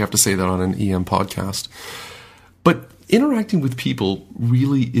 because we have to say that on an EM podcast. But interacting with people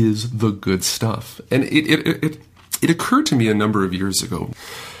really is the good stuff. And it occurred to me a number of years ago.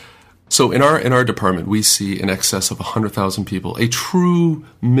 So in our department, we see in excess of 100,000 people. A true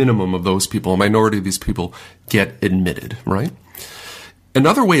minimum of those people, a minority of these people, get admitted, right?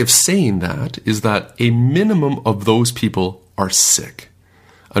 Another way of saying that is that a minimum of those people are sick.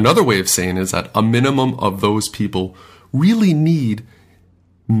 Another way of saying is that a minimum of those people really need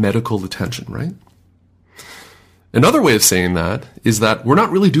medical attention, right? Another way of saying that is that we're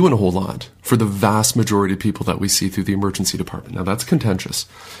not really doing a whole lot for the vast majority of people that we see through the emergency department. Now, that's contentious,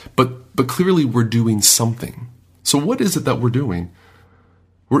 but clearly we're doing something. So what is it that we're doing?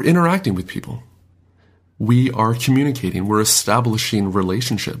 We're interacting with people. We are communicating. We're establishing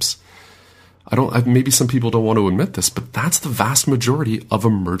relationships. Maybe some people don't want to admit this, but that's the vast majority of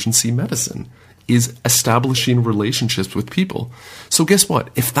emergency medicine, is establishing relationships with people. So guess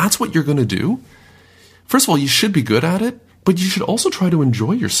what? If that's what you're going to do, first of all, you should be good at it, but you should also try to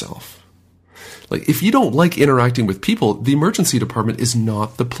enjoy yourself. Like, if you don't like interacting with people, the emergency department is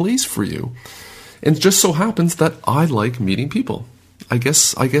not the place for you. And it just so happens that I like meeting people. I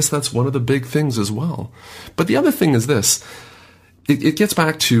guess that's one of the big things as well. But the other thing is this. It gets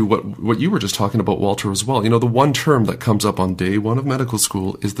back to what you were just talking about, Walter, as well. You know, the one term that comes up on day one of medical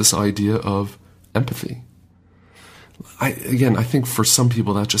school is this idea of empathy. I think for some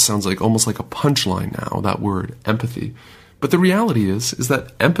people that just sounds like almost like a punchline now, that word, empathy. But the reality is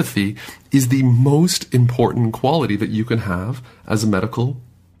that empathy is the most important quality that you can have as a medical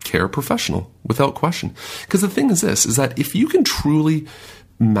care professional, without question. Because the thing is this, is that if you can truly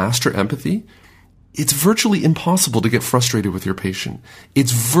master empathy, it's virtually impossible to get frustrated with your patient.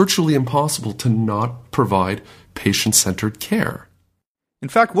 It's virtually impossible to not provide patient-centered care. In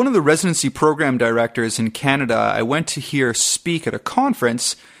fact, one of the residency program directors in Canada I went to hear speak at a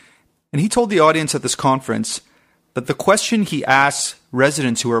conference, and he told the audience at this conference that the question he asked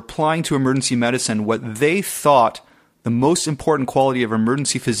residents who are applying to emergency medicine what they thought the most important quality of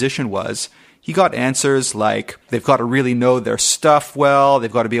emergency physician was, he got answers like they've got to really know their stuff well,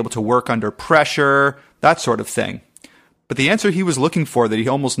 they've got to be able to work under pressure, that sort of thing. But the answer he was looking for that he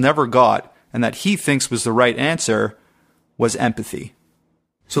almost never got, and that he thinks was the right answer, was empathy.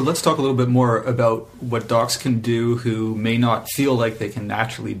 So let's talk a little bit more about what docs can do who may not feel like they can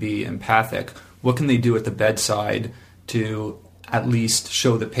naturally be empathic. What can they do at the bedside to at least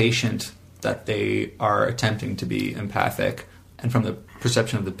show the patient that they are attempting to be empathic, and from the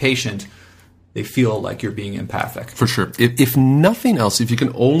perception of the patient, they feel like you're being empathic? For sure. If nothing else, if you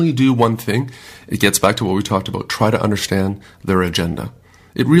can only do one thing, it gets back to what we talked about. Try to understand their agenda.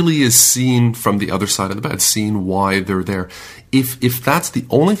 It really is seeing from the other side of the bed, seeing why they're there. If that's the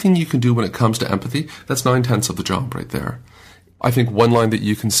only thing you can do when it comes to empathy, that's 9/10 of the job right there. I think one line that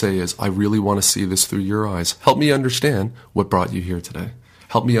you can say is, I really want to see this through your eyes. Help me understand what brought you here today.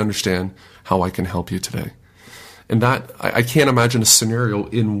 Help me understand how I can help you today. And that, I can't imagine a scenario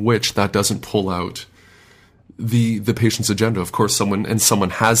in which that doesn't pull out the patient's agenda. Of course, someone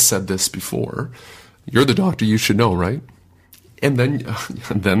has said this before. You're the doctor, you should know, right? And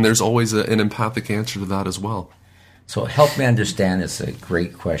then there's always an empathic answer to that as well. So help me understand is a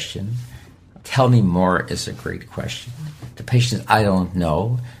great question. Tell me more is a great question. The patient, I don't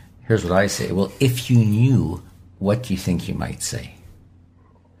know. Here's what I say. Well, if you knew, what do you think you might say?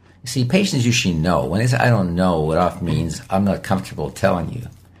 You see, patients usually know. When they say, I don't know, it often means I'm not comfortable telling you.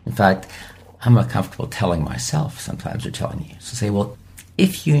 In fact, I'm not comfortable telling myself sometimes or telling you. So say, well,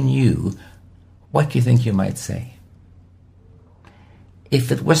 if you knew, what do you think you might say?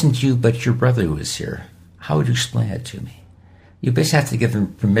 If it wasn't you but your brother who was here, how would you explain it to me? You basically have to give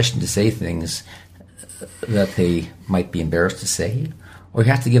them permission to say things that they might be embarrassed to say, or you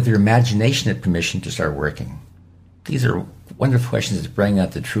have to give their imagination permission to start working. These are wonderful questions that bring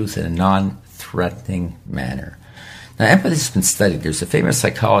out the truth in a non-threatening manner. Now, empathy has been studied. There's a famous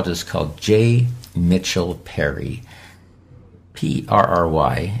psychologist called J. Mitchell Perry,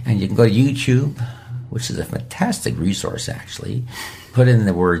 P-R-R-Y, and you can go to YouTube, which is a fantastic resource, actually. Put in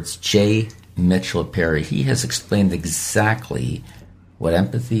the words J. Mitchell Perry. He has explained exactly what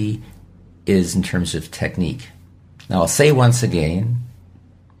empathy is in terms of technique. Now, I'll say once again,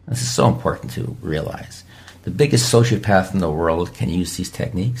 this is so important to realize, the biggest sociopath in the world can use these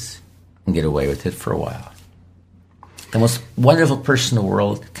techniques and get away with it for a while. The most wonderful person in the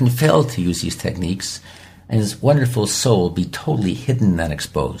world can fail to use these techniques, and his wonderful soul be totally hidden and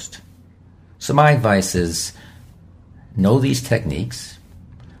exposed. So my advice is, know these techniques.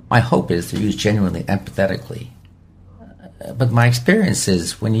 My hope is they're used genuinely empathetically. But my experience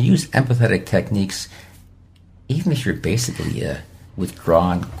is when you use empathetic techniques, even if you're basically a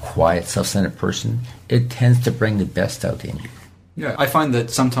withdrawn, quiet, self-centered person, it tends to bring the best out in you. Yeah, I find that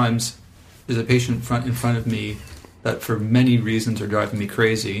sometimes there's a patient in front of me that for many reasons are driving me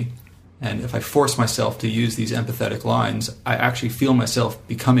crazy. And if I force myself to use these empathetic lines, I actually feel myself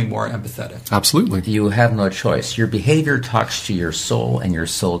becoming more empathetic. Absolutely. You have no choice. Your behavior talks to your soul, and your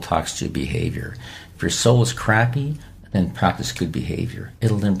soul talks to your behavior. If your soul is crappy, then practice good behavior.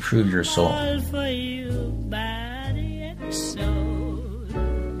 It'll improve your soul. All for you, body and soul.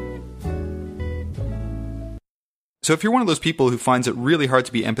 So if you're one of those people who finds it really hard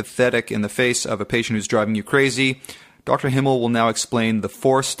to be empathetic in the face of a patient who's driving you crazy, Dr. Himmel will now explain the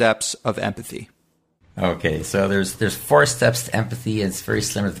 4 steps of empathy. Okay, so there's 4 steps to empathy, and it's very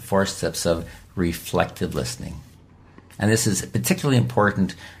similar to the 4 steps of reflective listening. And this is particularly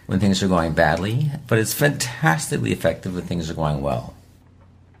important when things are going badly, but it's fantastically effective when things are going well.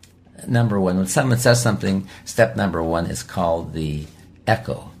 Number 1, when someone says something, step number 1 is called the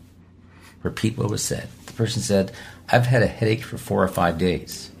echo. Repeat what was said. The person said, I've had a headache for 4 or 5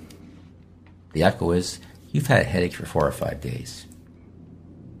 days. The echo is, you've had a headache for 4 or 5 days.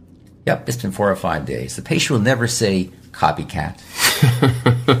 Yep, it's been 4 or 5 days. The patient will never say, copycat.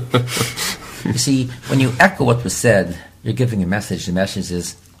 You see, when you echo what was said, you're giving a message. The message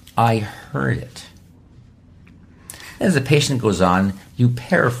is, I heard it. As the patient goes on, you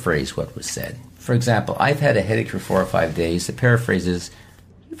paraphrase what was said. For example, I've had a headache for 4 or 5 days. The paraphrase is,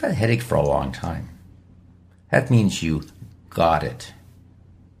 you've had a headache for a long time. That means you got it.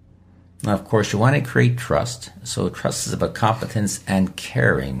 Now, of course, you want to create trust. So trust is about competence and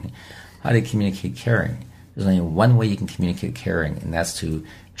caring. How do you communicate caring? There's only one way you can communicate caring, and that's to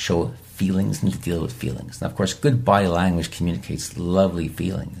show feelings and to deal with feelings. Now, of course, good body language communicates lovely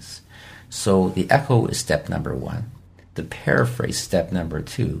feelings. So the echo is step number 1. The paraphrase, step number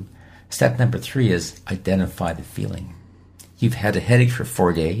 2. Step number 3 is identify the feeling. You've had a headache for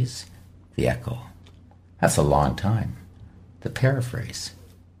 4 days. The echo. That's a long time. The paraphrase.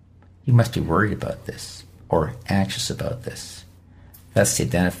 You must be worried about this or anxious about this. That's the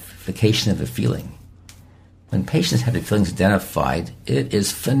identification of the feeling. When patients have the feelings identified, it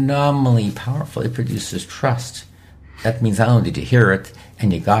is phenomenally powerful. It produces trust. That means not only did you hear it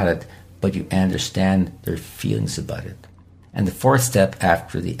and you got it, but you understand their feelings about it. And the 4th step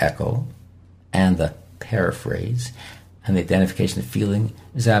after the echo and the paraphrase and the identification of feeling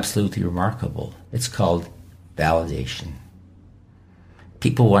is absolutely remarkable. It's called validation.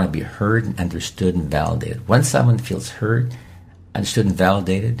 People want to be heard and understood and validated. Once someone feels heard, understood, and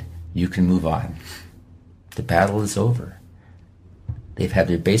validated, you can move on. The battle is over. They've had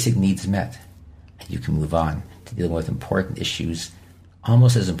their basic needs met, and you can move on to dealing with important issues,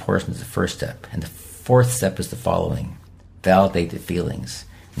 almost as important as the 1st step. And the 4th step is the following. Validate the feelings.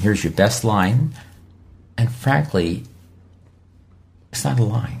 And here's your best line, and frankly, it's not a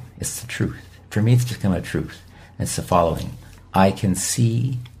line, it's the truth. For me, it's become a truth. And it's the following. I can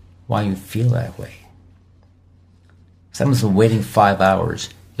see why you feel that way. Someone's been waiting 5 hours.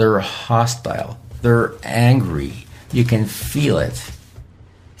 They're hostile. They're angry. You can feel it.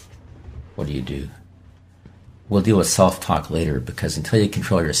 What do? We'll deal with self-talk later, because until you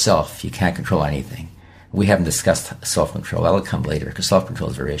control yourself, you can't control anything. We haven't discussed self-control. That'll come later, because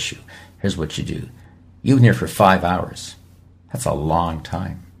self-control is our issue. Here's what you do. You've been here for 5 hours. That's a long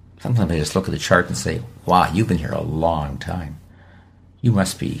time. Sometimes I just look at the chart and say, wow, you've been here a long time. You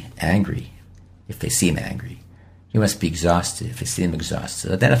must be angry if they seem angry. You must be exhausted if they seem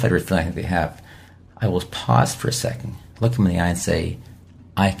exhausted. Identify the feeling they have. I will pause for a second, look them in the eye and say,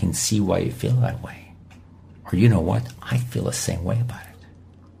 I can see why you feel that way. Or you know what? I feel the same way about it.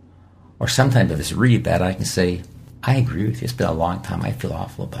 Or sometimes if it's really bad, I can say, I agree with you. It's been a long time. I feel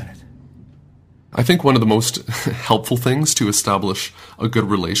awful about it. I think one of the most helpful things to establish a good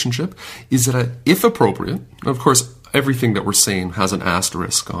relationship is that, if appropriate, of course, everything that we're saying has an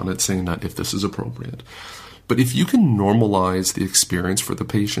asterisk on it saying that if this is appropriate. But if you can normalize the experience for the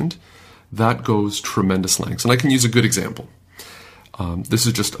patient, that goes tremendous lengths. And I can use a good example. This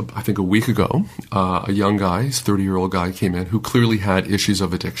is just, I think, a week ago. A young guy, 30-year-old guy, came in who clearly had issues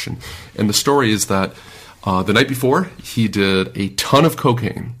of addiction. And the story is that the night before, he did a ton of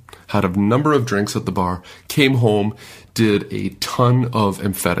cocaine, had a number of drinks at the bar, came home, did a ton of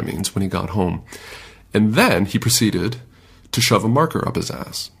amphetamines when he got home. And then he proceeded to shove a marker up his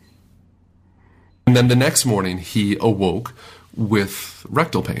ass. And then the next morning, he awoke with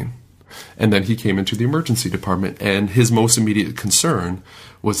rectal pain. And then he came into the emergency department, and his most immediate concern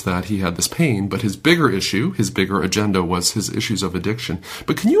was that he had this pain, but his bigger issue, his bigger agenda was his issues of addiction.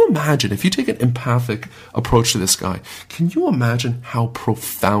 But can you imagine, if you take an empathic approach to this guy, can you imagine how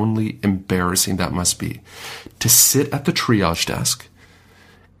profoundly embarrassing that must be? To sit at the triage desk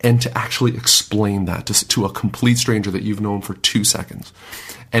and to actually explain that to a complete stranger that you've known for 2 seconds.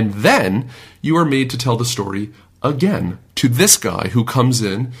 And then you are made to tell the story again to this guy who comes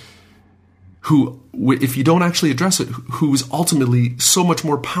in, who, if you don't actually address it, who is ultimately so much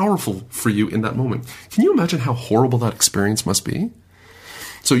more powerful for you in that moment. Can you imagine how horrible that experience must be?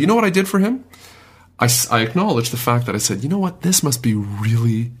 So you know what I did for him? I acknowledge the fact that I said, you know what, this must be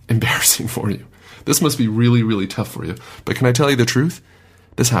really embarrassing for you. This must be really, really tough for you. But can I tell you the truth?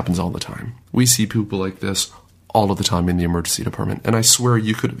 This happens all the time. We see people like this all of the time in the emergency department. And I swear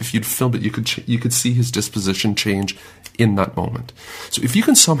you could, if you'd filmed it, you could see his disposition change in that moment. So if you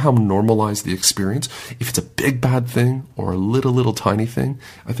can somehow normalize the experience, if it's a big bad thing or a little tiny thing,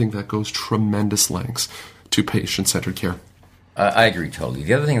 I think that goes tremendous lengths to patient-centered care. I agree totally.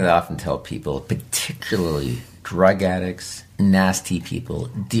 The other thing that I often tell people, particularly drug addicts, nasty people,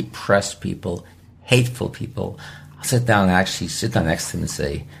 depressed people, hateful people, I'll sit down and actually sit down next to them and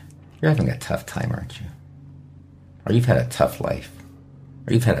say, you're having a tough time, aren't you? Or you've had a tough life.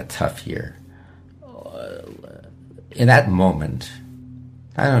 Or you've had a tough year. In that moment,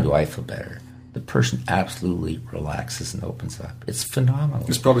 not only do I feel better, the person absolutely relaxes and opens up. It's phenomenal.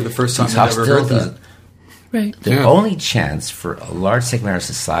 It's probably the first time I've ever heard that. Right. The only chance for a large segment of our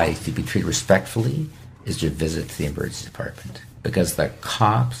society to be treated respectfully is your visit to the emergency department. Because the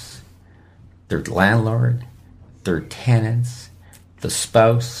cops, their landlord, their tenants, the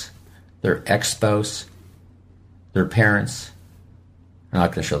spouse, their ex-spouse, their parents are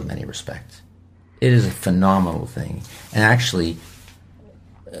not going to show them any respect. It is a phenomenal thing. And actually,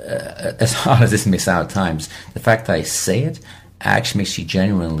 as odd as this may sound at times, the fact that I say it actually makes you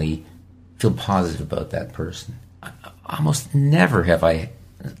genuinely feel positive about that person. Almost never have I,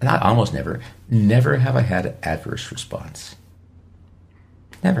 not almost never, never have I had an adverse response.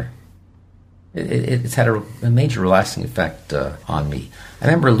 Never. It's had a major relaxing effect on me. I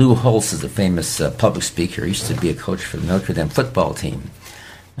remember Lou Holtz is a famous public speaker. He used to be a coach for the Notre Dame football team.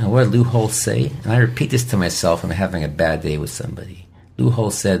 And what did Lou Holtz say? And I repeat this to myself when I'm having a bad day with somebody. Lou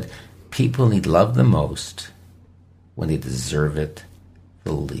Holtz said, people need love the most when they deserve it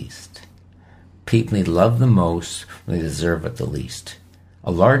the least. People need love the most when they deserve it the least.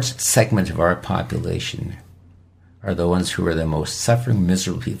 A large segment of our population are the ones who are the most suffering,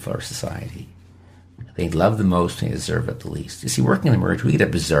 miserable people of our society. They love the most when they deserve it the least. You see, working in emergency, we get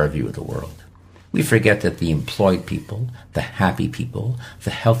a bizarre view of the world. We forget that the employed people, the happy people, the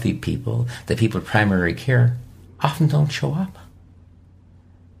healthy people, the people of primary care often don't show up.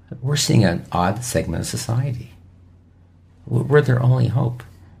 We're seeing an odd segment of society. We're their only hope.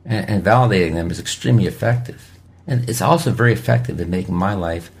 And validating them is extremely effective. And it's also very effective in making my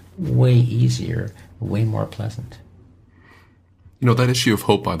life way easier, way more pleasant. You know, that issue of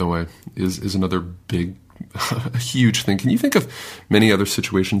hope, by the way, is another big, huge thing. Can you think of many other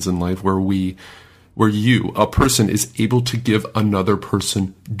situations in life where a person, is able to give another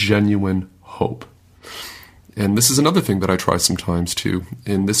person genuine hope? And this is another thing that I try sometimes too.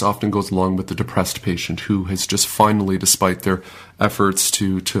 And this often goes along with the depressed patient who has just finally, despite their efforts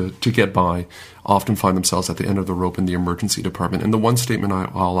to get by, often find themselves at the end of the rope in the emergency department. And the one statement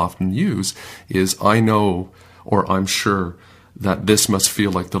I'll often use is, I know, or I'm sure, that this must feel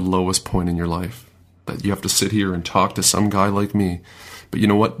like the lowest point in your life. That you have to sit here and talk to some guy like me. But you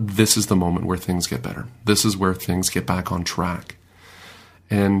know what? This is the moment where things get better. This is where things get back on track.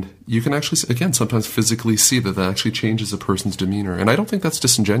 And you can actually, again, sometimes physically see that actually changes a person's demeanor. And I don't think that's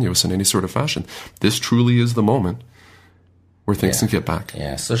disingenuous in any sort of fashion. This truly is the moment where things can get back.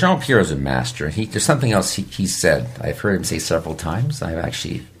 Yeah, so Jean-Pierre is a master. There's something else he said. I've heard him say several times. I've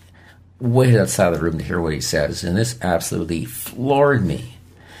actually waited outside of the room to hear what he says. And this absolutely floored me.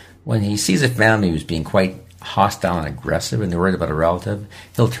 When he sees a family who's being quite hostile and aggressive and they're worried about a relative,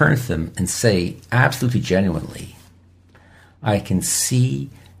 he'll turn to them and say, absolutely genuinely, I can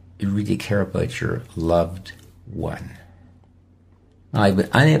see you really care about your loved one. Now, I've been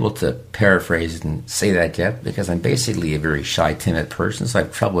unable to paraphrase and say that yet because I'm basically a very shy, timid person, so I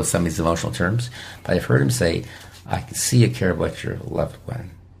have trouble with some of these emotional terms. But I've heard him say, I can see you care about your loved one.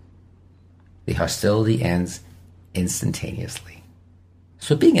 The hostility ends instantaneously.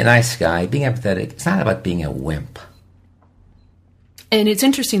 So being a nice guy, being empathetic, it's not about being a wimp. And it's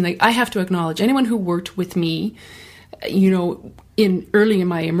interesting, like, I have to acknowledge anyone who worked with me, you know, early in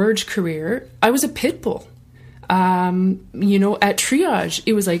my Emerge career, I was a pit bull. You know, at triage,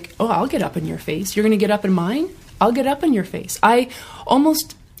 it was like, oh, I'll get up in your face. You're going to get up in mine? I'll get up in your face. I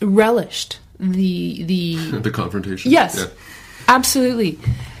almost relished the confrontation. Yes, yeah. Absolutely.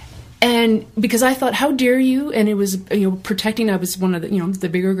 And because I thought, how dare you? And it was, you know, protecting. I was one of the, you know, the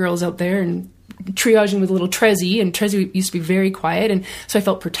bigger girls out there and triaging with little Trezzy, and Trezzy used to be very quiet, and so I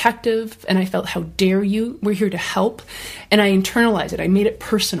felt protective, and I felt, how dare you? We're here to help. And I internalized it. I made it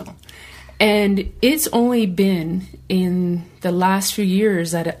personal. And it's only been in the last few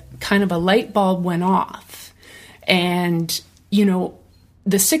years that kind of a light bulb went off. And, you know,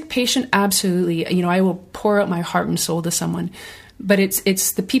 the sick patient, absolutely, you know, I will pour out my heart and soul to someone. But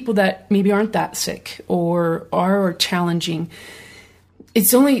it's the people that maybe aren't that sick or are challenging.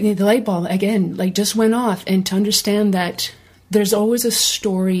 It's only the light bulb, again, like just went off, and to understand that there's always a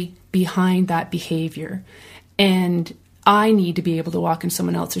story behind that behavior. And I need to be able to walk in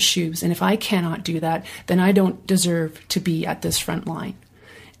someone else's shoes. And if I cannot do that, then I don't deserve to be at this front line.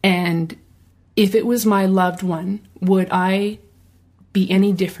 And if it was my loved one, would I be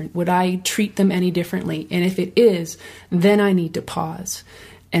any different? Would I treat them any differently? And if it is, then I need to pause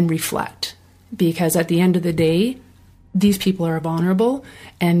and reflect. Because at the end of the day, these people are vulnerable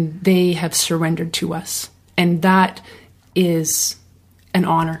and they have surrendered to us. And that is an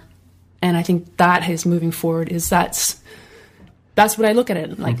honor. And I think that is moving forward, is that's what I look at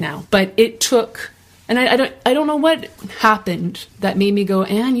it like now. But it took, and I don't know what happened that made me go,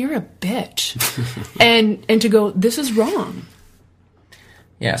 Anne, you're a bitch. and to go, this is wrong.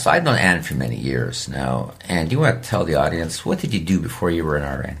 Yeah, so I've known Anne for many years now. And do you want to tell the audience, what did you do before you were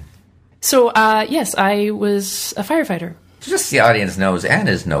an RN? So, yes, I was a firefighter. Just so the audience knows, Anne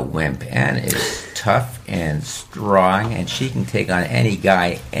is no wimp. Anne is tough and strong, and she can take on any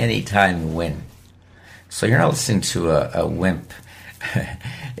guy anytime and win. So you're not listening to a wimp.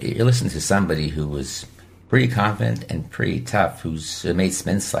 You're listening to somebody who was pretty confident and pretty tough, who's made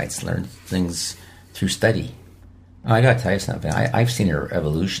some insights, learned things through study. I got to tell you something. I've seen her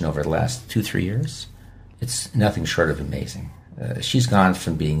evolution over the last 2-3 years. It's nothing short of amazing. She's gone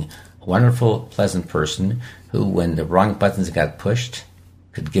from being a wonderful, pleasant person who, when the wrong buttons got pushed,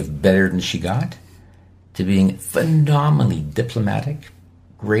 could give better than she got, to being phenomenally diplomatic,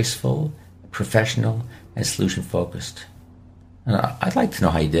 graceful, professional, and solution-focused. I'd like to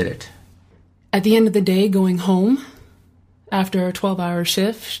know how you did it. At the end of the day, going home after a 12-hour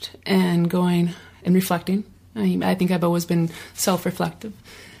shift and going and reflecting. I think I've always been self-reflective.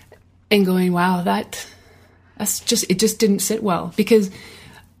 And going, wow, it just didn't sit well. Because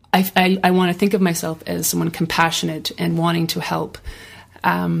I want to think of myself as someone compassionate and wanting to help.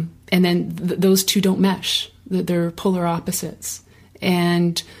 And then those two don't mesh. They're polar opposites.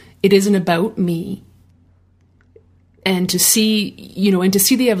 And it isn't about me. And to see,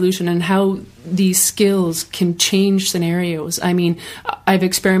 the evolution and how these skills can change scenarios. I mean, I've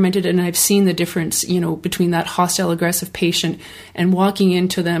experimented and I've seen the difference, between that hostile, aggressive patient and walking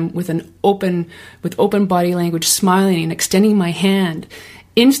into them with open body language, smiling and extending my hand,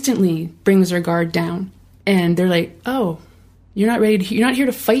 instantly brings their guard down. And they're like, oh, you're not here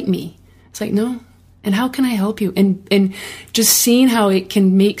to fight me. It's like, no. And how can I help you? And just seeing how it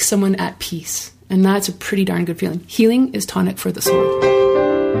can make someone at peace. And that's a pretty darn good feeling. Healing is tonic for the soul.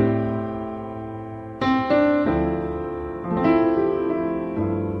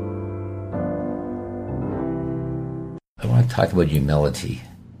 I want to talk about humility.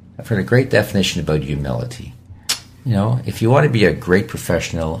 I've heard a great definition about humility. If you want to be a great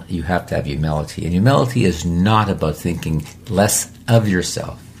professional, you have to have humility. And humility is not about thinking less of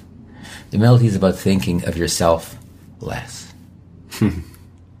yourself. Humility is about thinking of yourself less.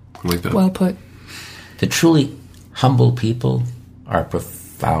 Like that. Well put. The truly humble people are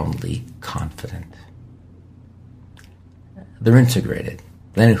profoundly confident. They're integrated.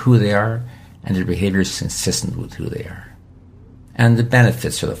 They know who they are, and their behavior is consistent with who they are. And the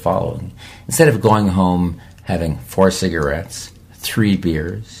benefits are the following. Instead of going home having 4 cigarettes, 3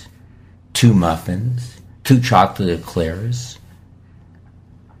 beers, 2 muffins, 2 chocolate eclairs,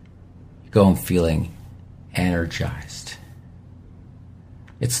 you go home feeling energized.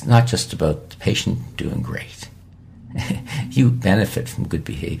 It's not just about the patient doing great. You benefit from good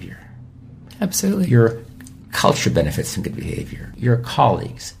behavior. Absolutely. Your culture benefits from good behavior. Your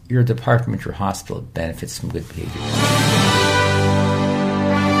colleagues, your department, your hospital benefits from good behavior.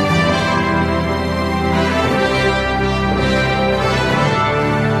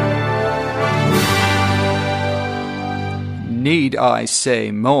 Need I say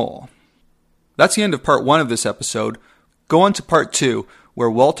more? That's the end of part 1 of this episode. Go on to part 2, where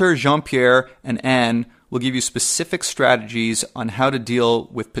Walter, Jean-Pierre, and Anne will give you specific strategies on how to deal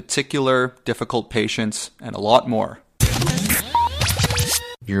with particular difficult patients and a lot more.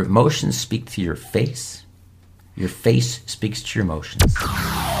 Your emotions speak to your face. Your face speaks to your emotions.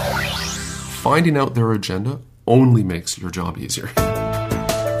 Finding out their agenda only makes your job easier.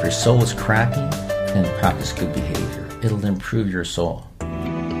 If your soul is crappy, then practice good behavior. It'll improve your soul. The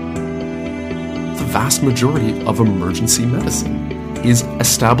vast majority of emergency medicine is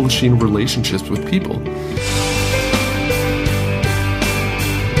establishing relationships with people.